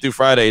it Monday through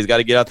Friday, he's got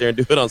to get out there and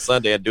do it on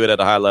Sunday and do it at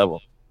a high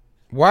level.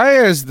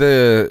 Why is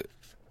the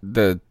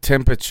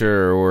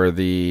temperature or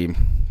the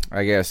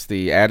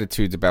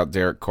attitudes about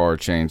Derek Carr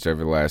changed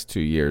over the last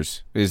 2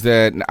 years? Is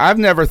that I've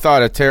never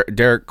thought of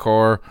Derek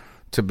Carr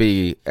to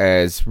be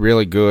as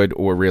really good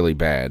or really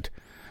bad.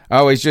 I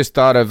always just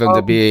thought of him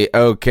to be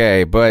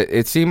okay, but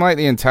it seemed like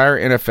the entire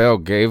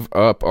NFL gave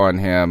up on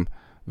him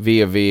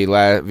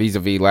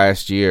vis-a-vis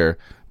last year.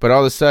 But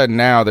all of a sudden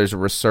now there's a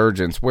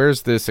resurgence.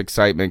 Where's this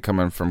excitement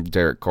coming from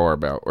Derek Carr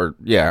about? I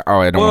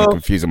don't want to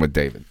confuse him with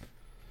David.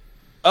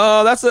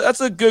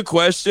 That's a good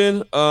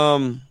question.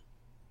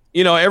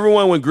 You know,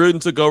 everyone when Gruden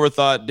took over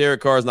thought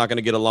Derek Carr is not going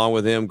to get along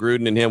with him.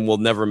 Gruden and him will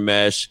never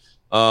mesh.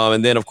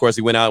 And then, of course,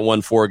 he went out and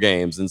won 4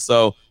 games. And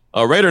so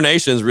Raider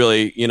Nation's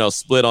really,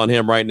 split on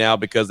him right now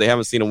because they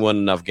haven't seen him win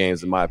enough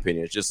games, in my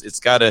opinion. He's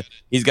got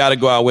to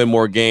go out and win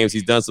more games.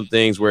 He's done some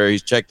things where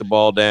he's checked the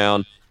ball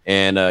down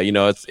and,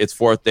 it's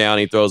 4th down.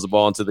 He throws the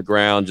ball into the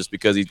ground just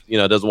because he,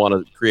 doesn't want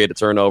to create a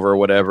turnover or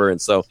whatever.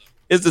 And so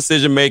his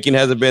decision-making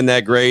hasn't been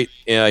that great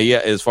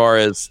as far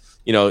as,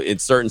 in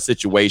certain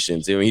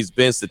situations. I mean, he's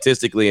been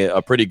statistically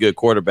a pretty good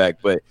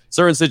quarterback, but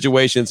certain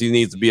situations he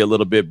needs to be a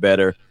little bit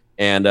better.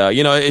 And,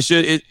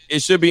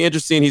 it should be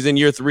interesting. He's in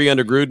year 3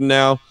 under Gruden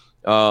now.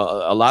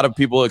 A lot of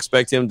people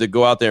expect him to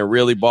go out there and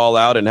really ball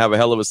out and have a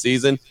hell of a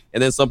season.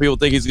 And then some people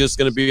think he's just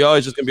going to be,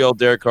 he's just going to be old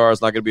Derek Carr.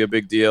 It's not going to be a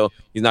big deal.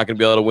 He's not going to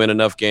be able to win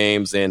enough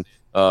games. And,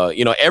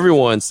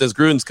 everyone since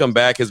Gruden's come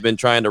back has been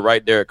trying to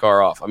write Derek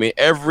Carr off. I mean,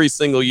 every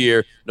single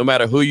year, no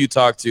matter who you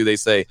talk to, they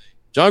say,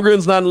 John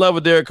Gruden's not in love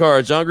with Derek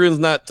Carr. John Gruden's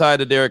not tied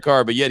to Derek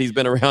Carr, but yet he's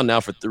been around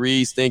now for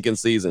 3 stinking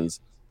seasons.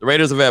 The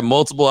Raiders have had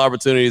multiple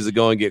opportunities to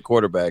go and get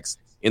quarterbacks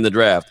in the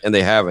draft, and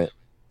they haven't.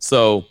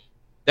 So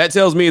that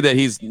tells me that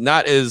he's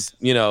not as,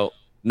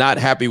 not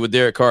happy with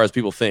Derek Carr as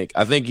people think.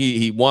 I think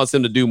he wants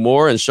him to do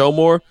more and show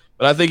more,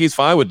 but I think he's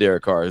fine with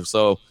Derek Carr.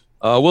 So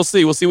we'll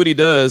see. We'll see what he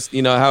does,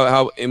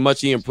 how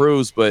much he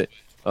improves. But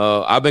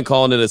I've been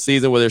calling it a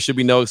season where there should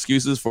be no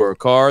excuses for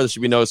Carr. There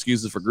should be no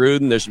excuses for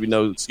Gruden. There should be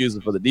no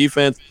excuses for the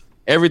defense.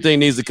 Everything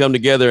needs to come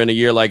together in a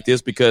year like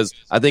this because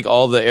I think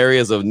all the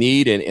areas of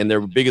need and their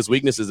biggest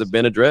weaknesses have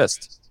been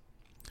addressed.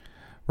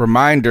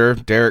 Reminder,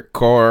 Derek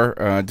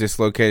Carr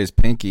dislocated his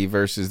pinky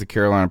versus the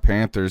Carolina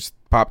Panthers,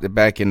 popped it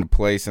back into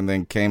place, and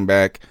then came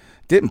back.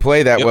 Didn't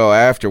play that well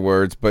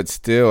afterwards, but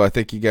still, I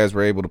think you guys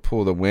were able to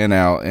pull the win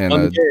out.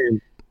 Won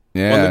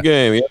the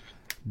game, yeah.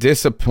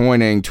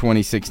 Disappointing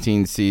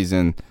 2016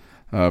 season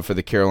for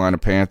the Carolina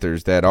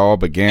Panthers. That all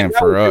began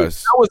for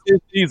us. That was his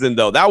season,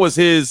 though. That was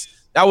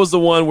the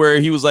one where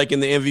he was like in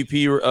the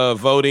MVP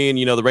voting.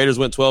 The Raiders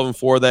went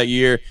 12-4 that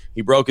year.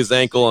 He broke his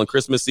ankle on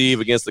Christmas Eve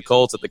against the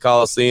Colts at the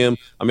Coliseum.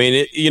 I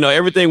mean,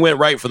 everything went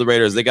right for the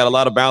Raiders. They got a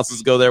lot of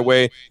bounces go their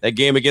way. That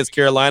game against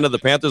Carolina, the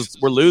Panthers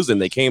were losing.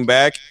 They came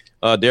back.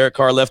 Derek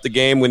Carr left the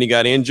game when he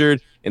got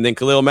injured, and then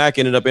Khalil Mack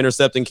ended up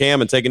intercepting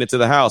Cam and taking it to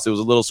the house. It was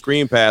a little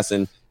screen pass,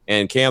 and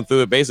Cam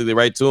threw it basically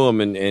right to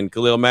him, and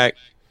Khalil Mack,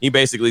 he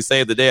basically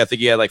saved the day. I think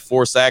he had like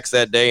 4 sacks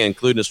that day,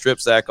 including a strip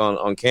sack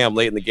on Cam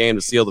late in the game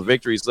to seal the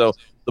victory. So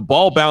the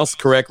ball bounced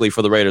correctly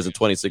for the Raiders in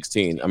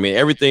 2016. I mean,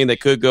 everything that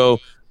could go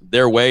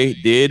their way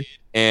did,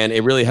 and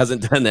it really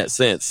hasn't done that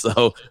since.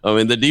 So, I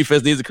mean, the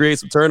defense needs to create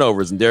some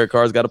turnovers, and Derek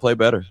Carr's got to play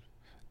better.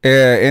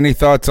 Any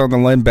thoughts on the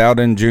Lynn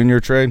Bowden Jr.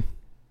 trade?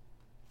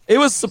 It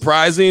was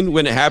surprising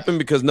when it happened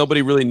because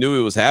nobody really knew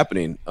it was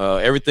happening.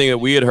 Everything that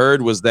we had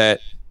heard was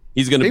that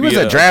he's going to be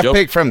a draft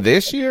pick from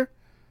this year?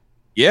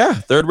 Yeah,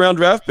 3rd-round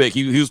draft pick.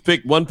 He was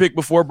picked 1 pick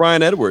before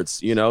Brian Edwards,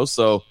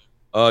 so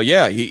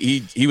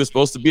he was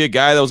supposed to be a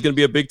guy that was going to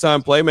be a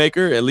big-time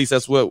playmaker. At least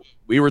that's what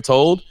we were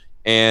told.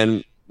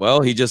 And,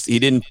 well, he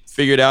didn't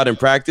figure it out in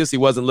practice. He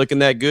wasn't looking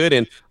that good.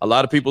 And a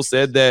lot of people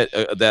said that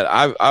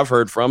I've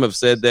heard from have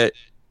said that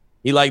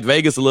he liked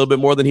Vegas a little bit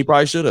more than he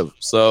probably should have.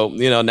 So,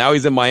 now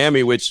he's in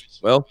Miami, which,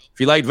 well, if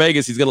he liked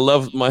Vegas, he's going to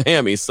love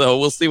Miami. So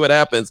we'll see what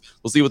happens.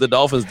 We'll see what the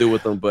Dolphins do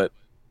with him. But,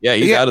 yeah,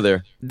 he's out of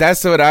there.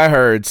 That's what I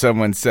heard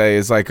someone say.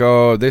 Is like,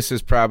 this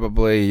is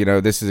probably,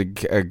 this is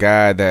a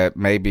guy that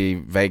maybe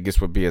Vegas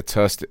would be a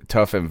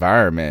tough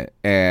environment,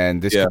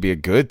 and this could be a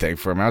good thing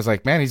for him. I was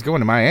like, man, he's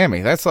going to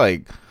Miami. That's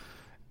like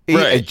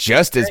It's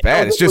just as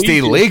bad. It's just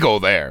illegal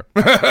there.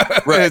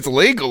 Right. It's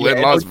legal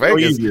in Las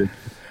Vegas.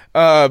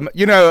 I'm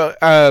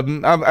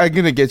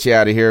going to get you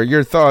out of here.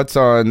 Your thoughts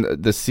on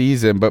the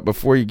season, but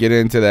before you get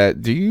into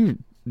that, do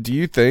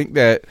you think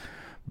that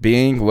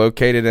being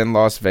located in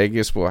Las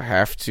Vegas will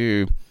have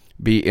to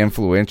be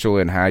influential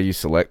in how you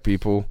select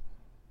people,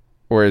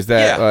 or is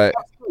that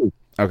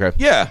okay?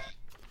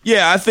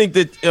 Yeah, I think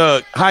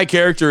that high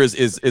character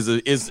is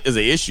an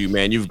issue,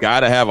 man. You've got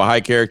to have a high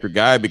character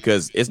guy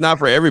because it's not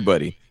for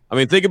everybody. I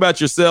mean, think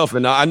about yourself,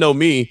 and I know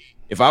me.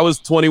 If I was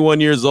 21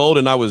 years old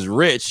and I was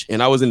rich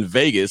and I was in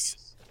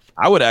Vegas,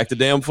 I would act a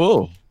damn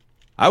fool.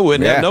 I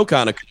wouldn't have no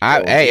kind of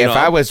control. If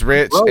I was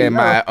rich in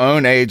my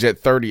own age at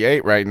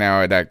 38 right now,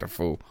 I'd act a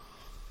fool.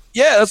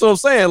 Yeah, that's what I'm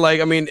saying. Like,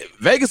 I mean,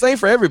 Vegas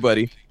ain't for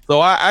everybody. So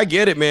I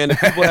get it, man.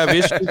 If people have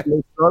issues and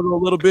they struggle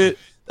a little bit,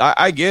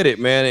 I get it,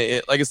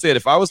 man. Like I said,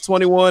 if I was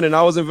 21 and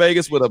I was in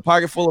Vegas with a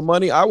pocket full of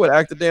money, I would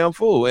act a damn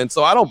fool. And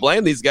so I don't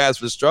blame these guys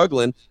for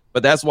struggling.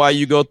 But that's why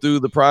you go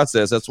through the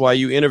process. That's why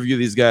you interview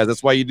these guys.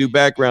 That's why you do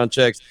background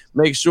checks.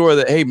 Make sure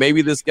that, hey,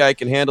 maybe this guy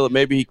can handle it.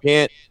 Maybe he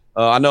can't.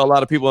 I know a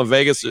lot of people in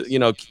Vegas,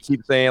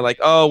 keep saying like,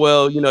 oh,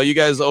 well, you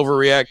guys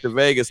overreact to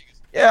Vegas.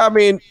 Yeah, I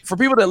mean, for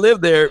people that live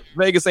there,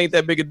 Vegas ain't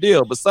that big a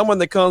deal. But someone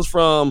that comes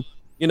from,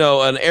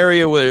 an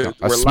area where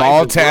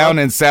small town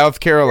in South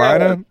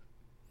Carolina.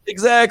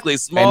 Exactly.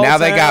 And now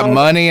they got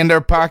money in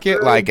their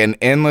pocket, like an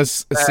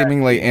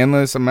seemingly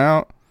endless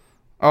amount.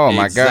 Oh,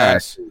 my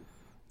gosh.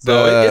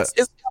 So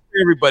it's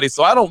for everybody.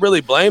 So I don't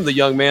really blame the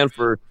young man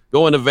for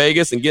going to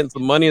Vegas and getting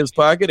some money in his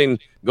pocket and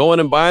going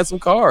and buying some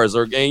cars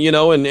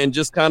and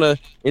just kind of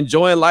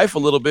enjoying life a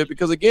little bit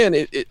because again,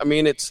 it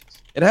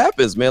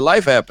happens, man.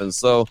 Life happens.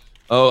 So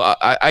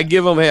I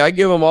give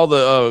him all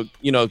the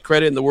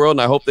credit in the world,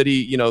 and I hope that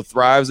he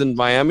thrives in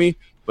Miami.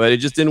 But it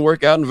just didn't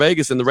work out in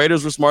Vegas, and the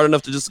Raiders were smart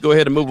enough to just go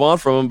ahead and move on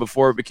from him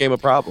before it became a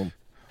problem.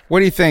 What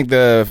do you think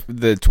the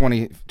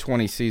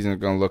 2020 season is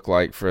going to look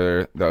like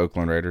for the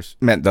Oakland Raiders?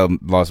 The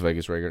Las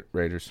Vegas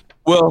Raiders.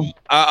 Well,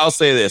 I'll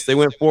say this: they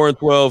went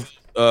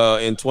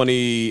 4-12 in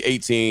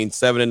 2018,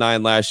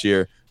 7-9 last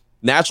year.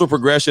 Natural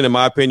progression, in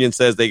my opinion,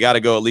 says they got to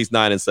go at least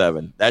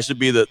 9-7. That should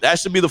be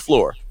the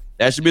floor.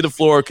 That should be the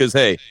floor because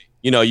hey,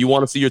 you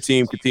want to see your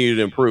team continue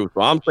to improve.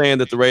 So I'm saying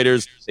that the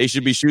Raiders, they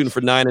should be shooting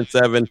for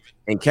 9-7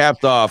 and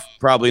capped off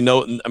probably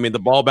the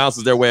ball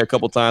bounces their way a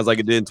couple times like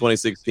it did in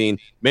 2016,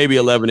 maybe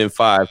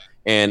 11-5.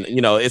 And,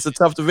 it's a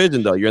tough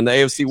division, though. You're in the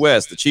AFC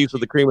West. The Chiefs are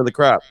the cream of the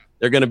crop.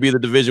 They're going to be the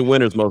division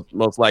winners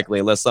most likely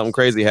unless something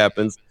crazy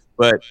happens.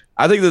 But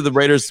I think that the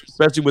Raiders,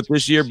 especially with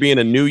this year being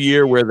a new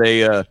year where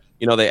they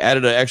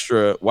added an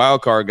extra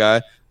wild card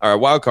guy, or a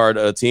wild card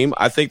team,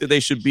 I think that they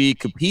should be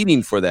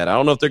competing for that. I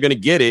don't know if they're going to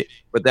get it,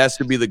 but that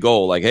should be the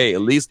goal. Like, hey, at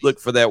least look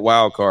for that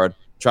wild card.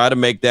 Try to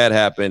make that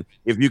happen.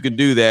 If you can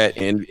do that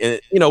and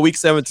week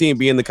 17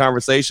 be in the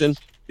conversation,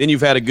 then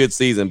you've had a good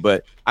season.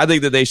 But I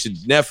think that they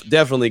should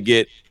definitely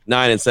get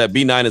 9-7,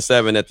 be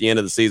 9-7 at the end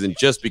of the season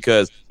just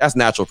because that's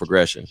natural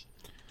progression.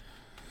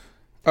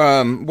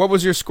 What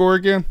was your score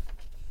again?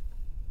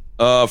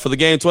 For the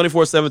game,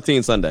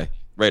 24-17 Sunday,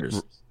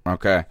 Raiders.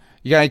 Okay.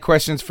 You got any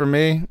questions for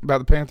me about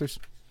the Panthers?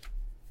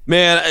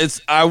 Man,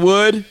 I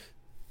would,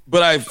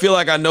 but I feel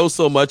like I know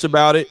so much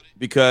about it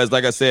because,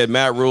 like I said,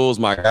 Matt Rule's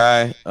my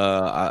guy.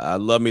 I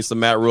love me some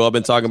Matt Rule. I've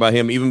been talking about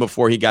him even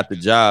before he got the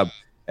job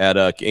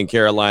in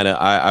Carolina.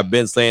 I've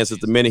been saying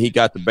since the minute he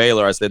got to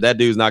Baylor, I said that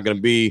dude's not going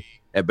to be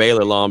at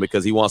Baylor long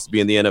because he wants to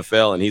be in the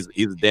NFL, and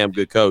he's a damn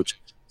good coach.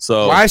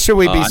 So why should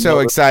we be so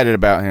excited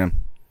about him?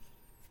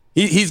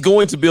 He's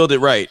going to build it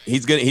right.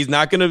 He's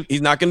not going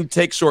to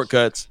take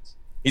shortcuts.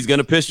 He's going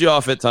to piss you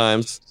off at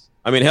times.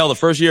 I mean, hell, the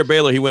first year at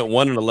Baylor, he went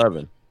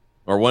 1-11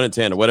 or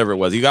 1-10 or whatever it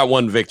was. He got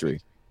one victory.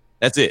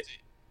 That's it.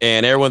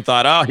 And everyone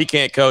thought, oh, he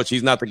can't coach.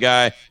 He's not the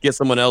guy. Get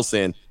someone else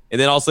in.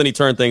 And then all of a sudden he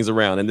turned things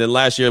around. And then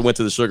last year went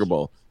to the Sugar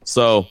Bowl.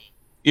 So,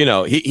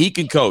 he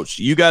can coach.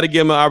 You got to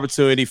give him an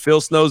opportunity.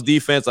 Phil Snow's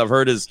defense, I've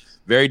heard, is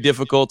very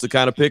difficult to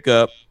kind of pick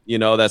up.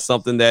 That's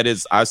something that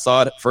I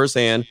saw it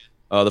firsthand.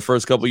 The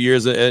first couple of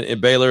years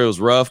in Baylor, it was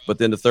rough. But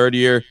then the third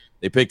year,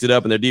 they picked it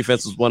up, and their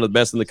defense was one of the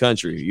best in the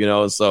country,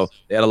 and so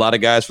they had a lot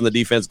of guys from the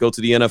defense go to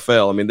the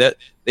NFL. I mean, that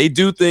they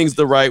do things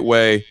the right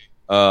way.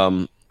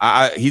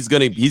 He's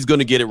gonna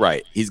get it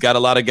right. He's got a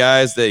lot of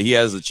guys that he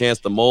has a chance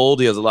to mold.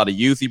 He has a lot of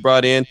youth he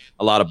brought in,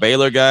 a lot of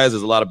Baylor guys.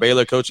 There's a lot of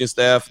Baylor coaching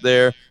staff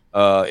there.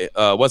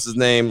 What's his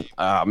name?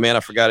 Man,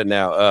 I forgot it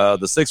now.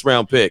 The 6th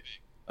round pick,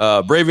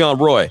 Bravion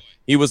Roy.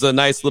 He was a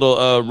nice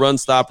little run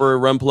stopper,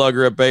 run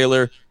plugger at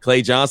Baylor.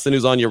 Clay Johnson,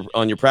 who's on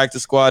your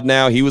practice squad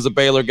now, he was a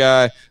Baylor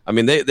guy. I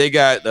mean, they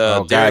got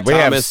Derek we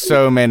Thomas. Have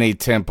so many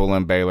Temple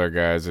and Baylor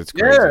guys. It's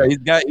crazy.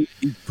 Yeah,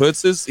 he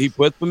puts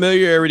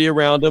familiarity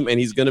around him, and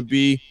he's gonna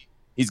get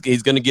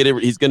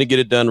it. He's gonna get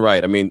it done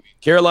right. I mean,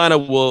 Carolina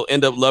will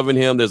end up loving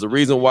him. There's a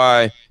reason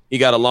why he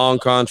got a long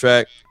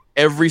contract.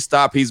 Every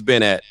stop he's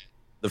been at,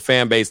 the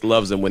fan base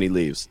loves him when he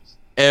leaves.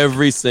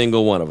 Every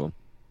single one of them.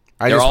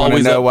 I just want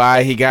to know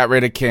why he got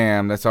rid of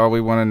Cam. That's all we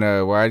want to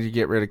know. Why did you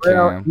get rid of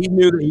Cam? He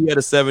knew that he had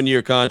a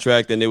 7-year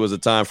contract and it was a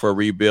time for a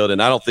rebuild,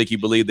 and I don't think he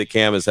believed that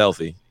Cam is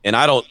healthy. And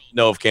I don't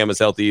know if Cam is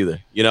healthy either.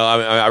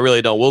 I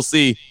really don't. We'll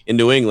see in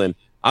New England.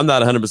 I'm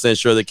not 100%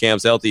 sure that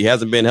Cam's healthy. He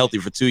hasn't been healthy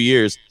for 2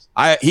 years.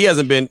 He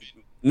hasn't been,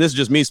 and this is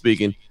just me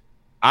speaking,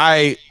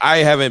 I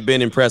haven't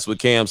been impressed with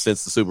Cam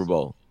since the Super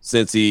Bowl,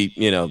 since he,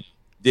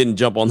 didn't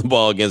jump on the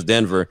ball against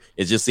Denver.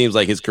 It just seems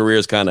like his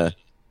career's kind of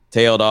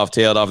tailed off,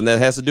 and that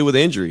has to do with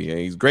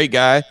injury. He's a great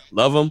guy.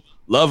 Love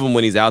him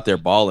when he's out there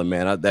balling,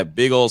 man. That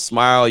big old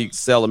smile, you can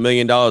sell $1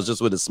 million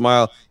just with a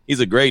smile.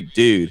 He's a great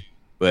dude,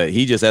 but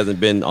he just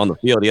hasn't been on the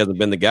field. He hasn't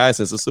been the guy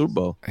since the Super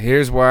Bowl.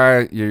 Here's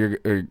why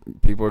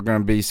people are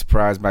going to be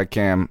surprised by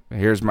Cam.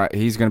 He's going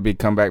to be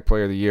comeback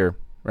player of the year,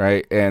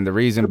 right? And the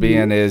reason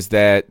being is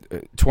that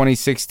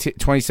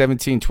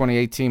 2017,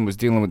 2018 was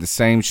dealing with the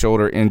same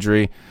shoulder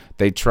injury.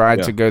 They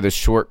tried to go the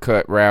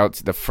shortcut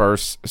route, the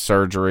first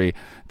surgery.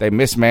 They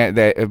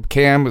mismanaged.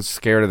 Cam was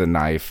scared of the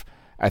knife.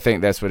 I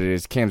think that's what it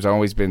is. Cam's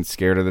always been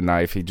scared of the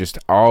knife. He just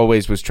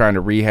always was trying to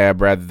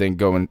rehab rather than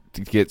going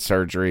to get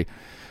surgery.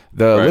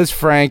 The Liz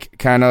Frank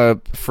kind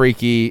of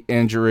freaky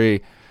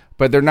injury,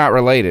 but they're not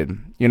related,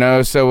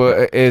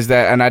 So is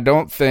that, and I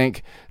don't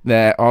think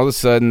that all of a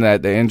sudden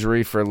that the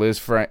injury for Liz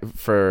Frank,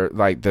 for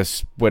like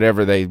this,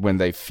 when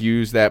they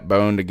fuse that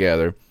bone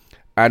together,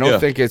 I don't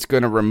think it's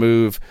going to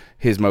remove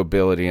his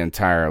mobility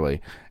entirely.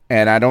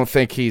 And I don't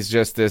think he's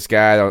just this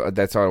guy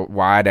that's a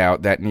wide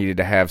out that needed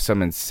to have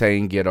some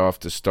insane get off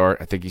to start.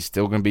 I think he's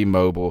still going to be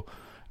mobile.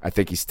 I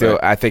think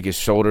his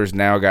shoulders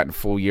now gotten a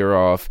full year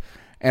off.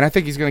 And I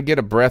think he's going to get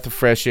a breath of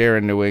fresh air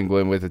in New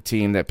England with a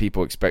team that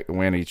people expect to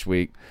win each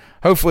week.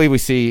 Hopefully we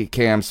see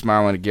Cam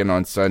smiling again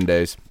on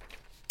Sundays.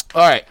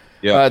 All right.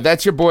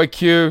 That's your boy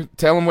Q.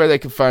 Tell them where they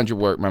can find your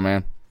work, my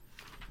man.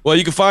 Well,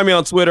 you can find me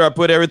on Twitter. I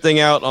put everything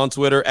out on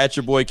Twitter at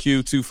your boy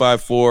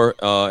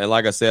Q254. And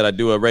like I said, I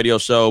do a radio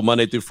show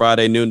Monday through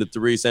Friday, noon to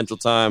 3 Central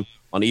Time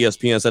on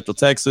ESPN Central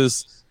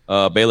Texas,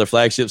 Baylor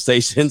flagship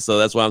station. So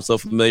that's why I'm so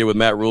familiar with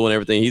Matt Rule and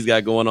everything he's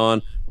got going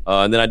on.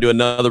 And then I do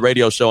another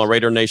radio show on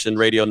Raider Nation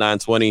Radio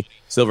 920,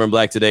 Silver and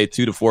Black today,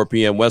 2 to 4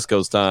 p.m. West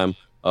Coast time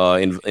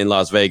in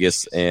Las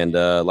Vegas. And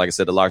like I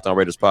said, the Locked On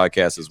Raiders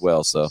podcast as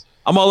well. So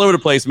I'm all over the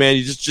place, man.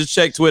 You just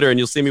check Twitter and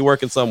you'll see me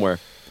working somewhere.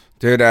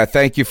 Dude,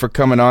 thank you for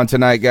coming on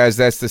tonight, guys.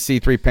 That's the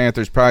C3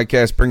 Panthers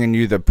podcast, bringing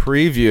you the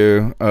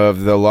preview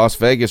of the Las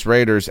Vegas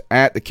Raiders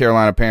at the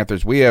Carolina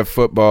Panthers. We have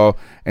football,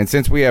 and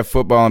since we have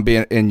football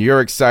and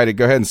you're excited,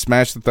 go ahead and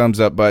smash the thumbs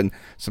up button,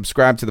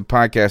 subscribe to the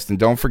podcast, and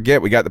don't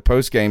forget, we got the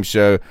post-game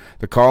show.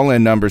 The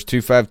call-in number is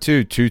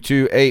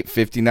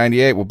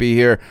 252-228-5098. We'll be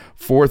here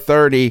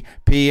 4:30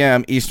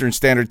 p.m. Eastern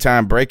Standard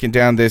Time, breaking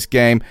down this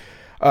game.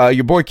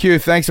 Your boy Q,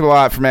 thanks a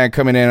lot for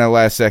coming in at the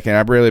last second.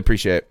 I really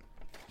appreciate it.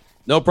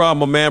 No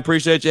problem, man.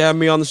 Appreciate you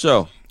having me on the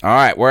show. All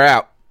right, we're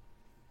out.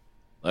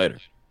 Later.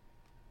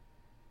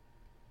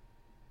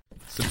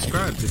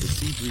 Subscribe to the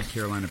C3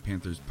 Carolina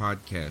Panthers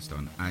podcast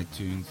on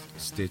iTunes,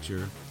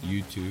 Stitcher,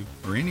 YouTube,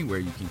 or anywhere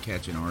you can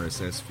catch an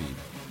RSS feed.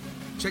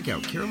 Check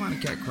out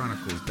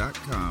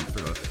CarolinaCatChronicles.com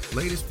for the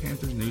latest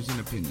Panthers news and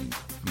opinions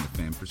from the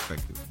fan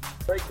perspective.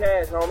 Great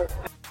cash, homie.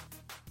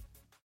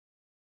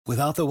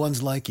 Without the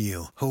ones like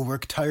you, who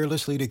work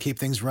tirelessly to keep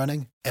things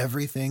running,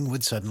 everything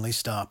would suddenly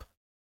stop.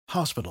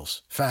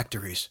 Hospitals,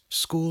 factories,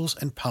 schools,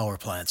 and power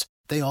plants,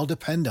 they all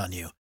depend on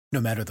you. No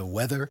matter the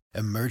weather,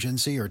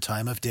 emergency, or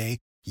time of day,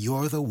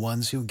 you're the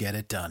ones who get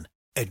it done.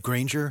 At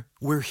Grainger,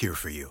 we're here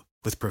for you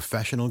with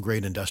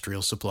professional-grade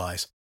industrial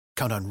supplies.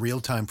 Count on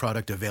real-time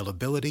product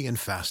availability and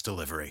fast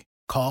delivery.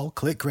 Call,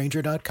 click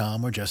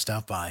Grainger.com, or just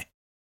stop by.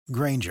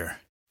 Grainger,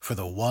 for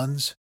the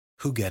ones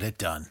who get it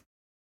done.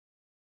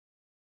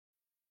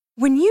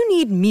 When you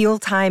need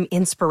mealtime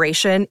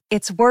inspiration,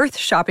 it's worth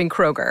shopping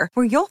Kroger,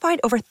 where you'll find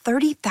over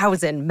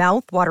 30,000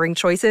 mouth-watering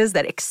choices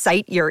that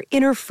excite your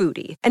inner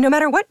foodie. And no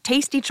matter what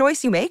tasty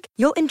choice you make,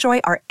 you'll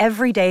enjoy our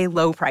everyday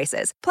low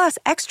prices, plus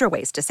extra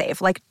ways to save,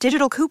 like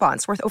digital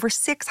coupons worth over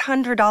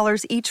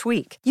 $600 each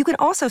week. You can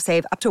also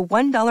save up to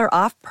 $1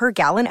 off per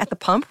gallon at the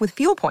pump with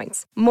fuel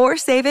points. More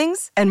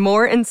savings and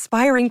more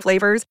inspiring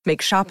flavors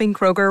make shopping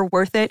Kroger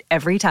worth it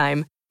every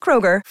time.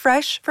 Kroger,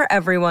 fresh for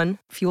everyone.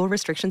 Fuel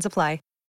restrictions apply.